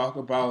I just talk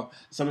about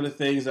some of the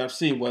things I've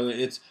seen, whether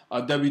it's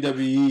a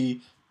WWE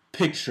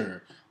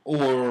picture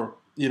or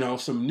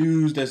some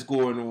news that's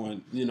going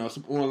on,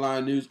 some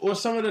online news, or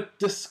some of the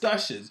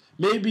discussions.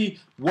 Maybe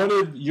one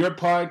of your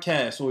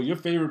podcasts or your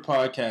favorite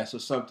podcasts or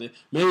something,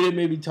 maybe they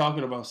may be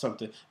talking about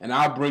something, and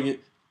I'll bring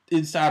it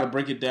inside of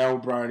Break It Down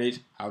with Brian H.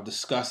 I'll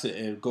discuss it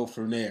and go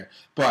from there.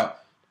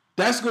 But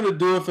that's going to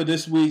do it for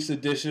this week's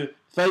edition.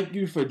 Thank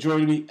you for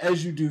joining me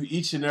as you do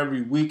each and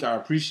every week. I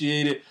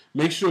appreciate it.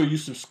 Make sure you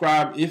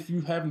subscribe if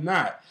you have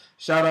not.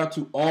 Shout out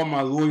to all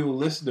my loyal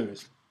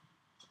listeners.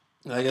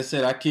 Like I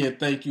said, I can't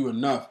thank you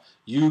enough.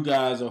 You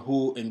guys are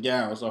who and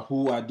gals are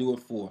who I do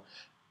it for.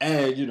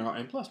 And,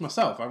 and plus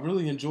myself, I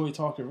really enjoy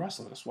talking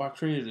wrestling. That's why I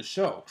created the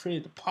show,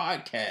 created the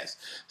podcast.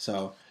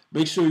 So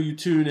make sure you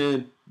tune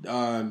in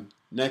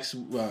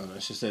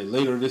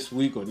later this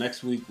week or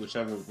next week,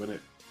 whichever when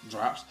it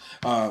drops.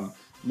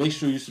 Make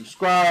sure you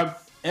subscribe.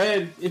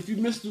 And if you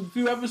missed a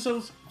few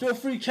episodes, feel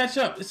free to catch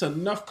up. It's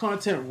enough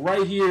content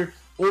right here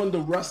on the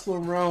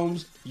Wrestling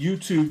Realms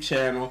YouTube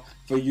channel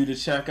for you to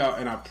check out.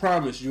 And I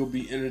promise you'll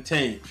be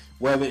entertained.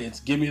 Whether it's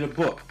Give Me the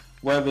Book,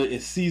 whether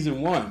it's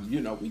season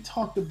 1, we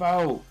talked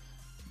about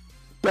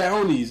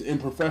bounties in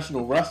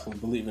professional wrestling,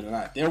 believe it or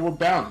not. There were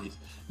bounties.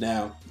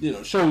 Now,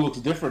 show looks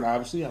different,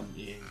 obviously. I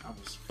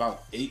was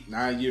about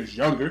 8-9 years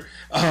younger.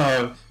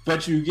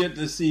 But you get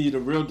to see the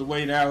real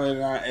Dwayne Allen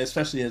and I,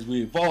 especially as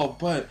we evolve.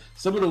 But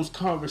some of those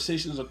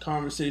conversations are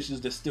conversations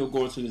that still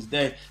go to this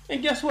day.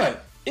 And guess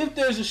what? If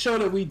there's a show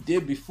that we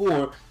did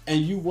before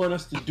and you want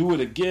us to do it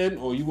again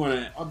or you want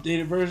an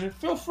updated version,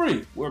 feel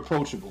free. We're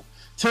approachable.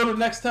 Till the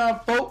next time,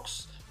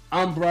 folks,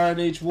 I'm Brian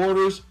H.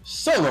 Waters.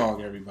 So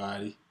long,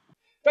 everybody.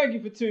 Thank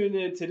you for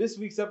tuning in to this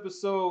week's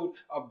episode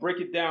of Break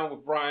It Down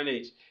with Brian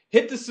H.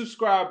 Hit the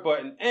subscribe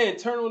button and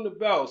turn on the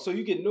bell so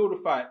you get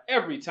notified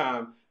every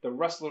time the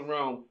Wrestling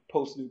Realm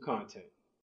posts new content.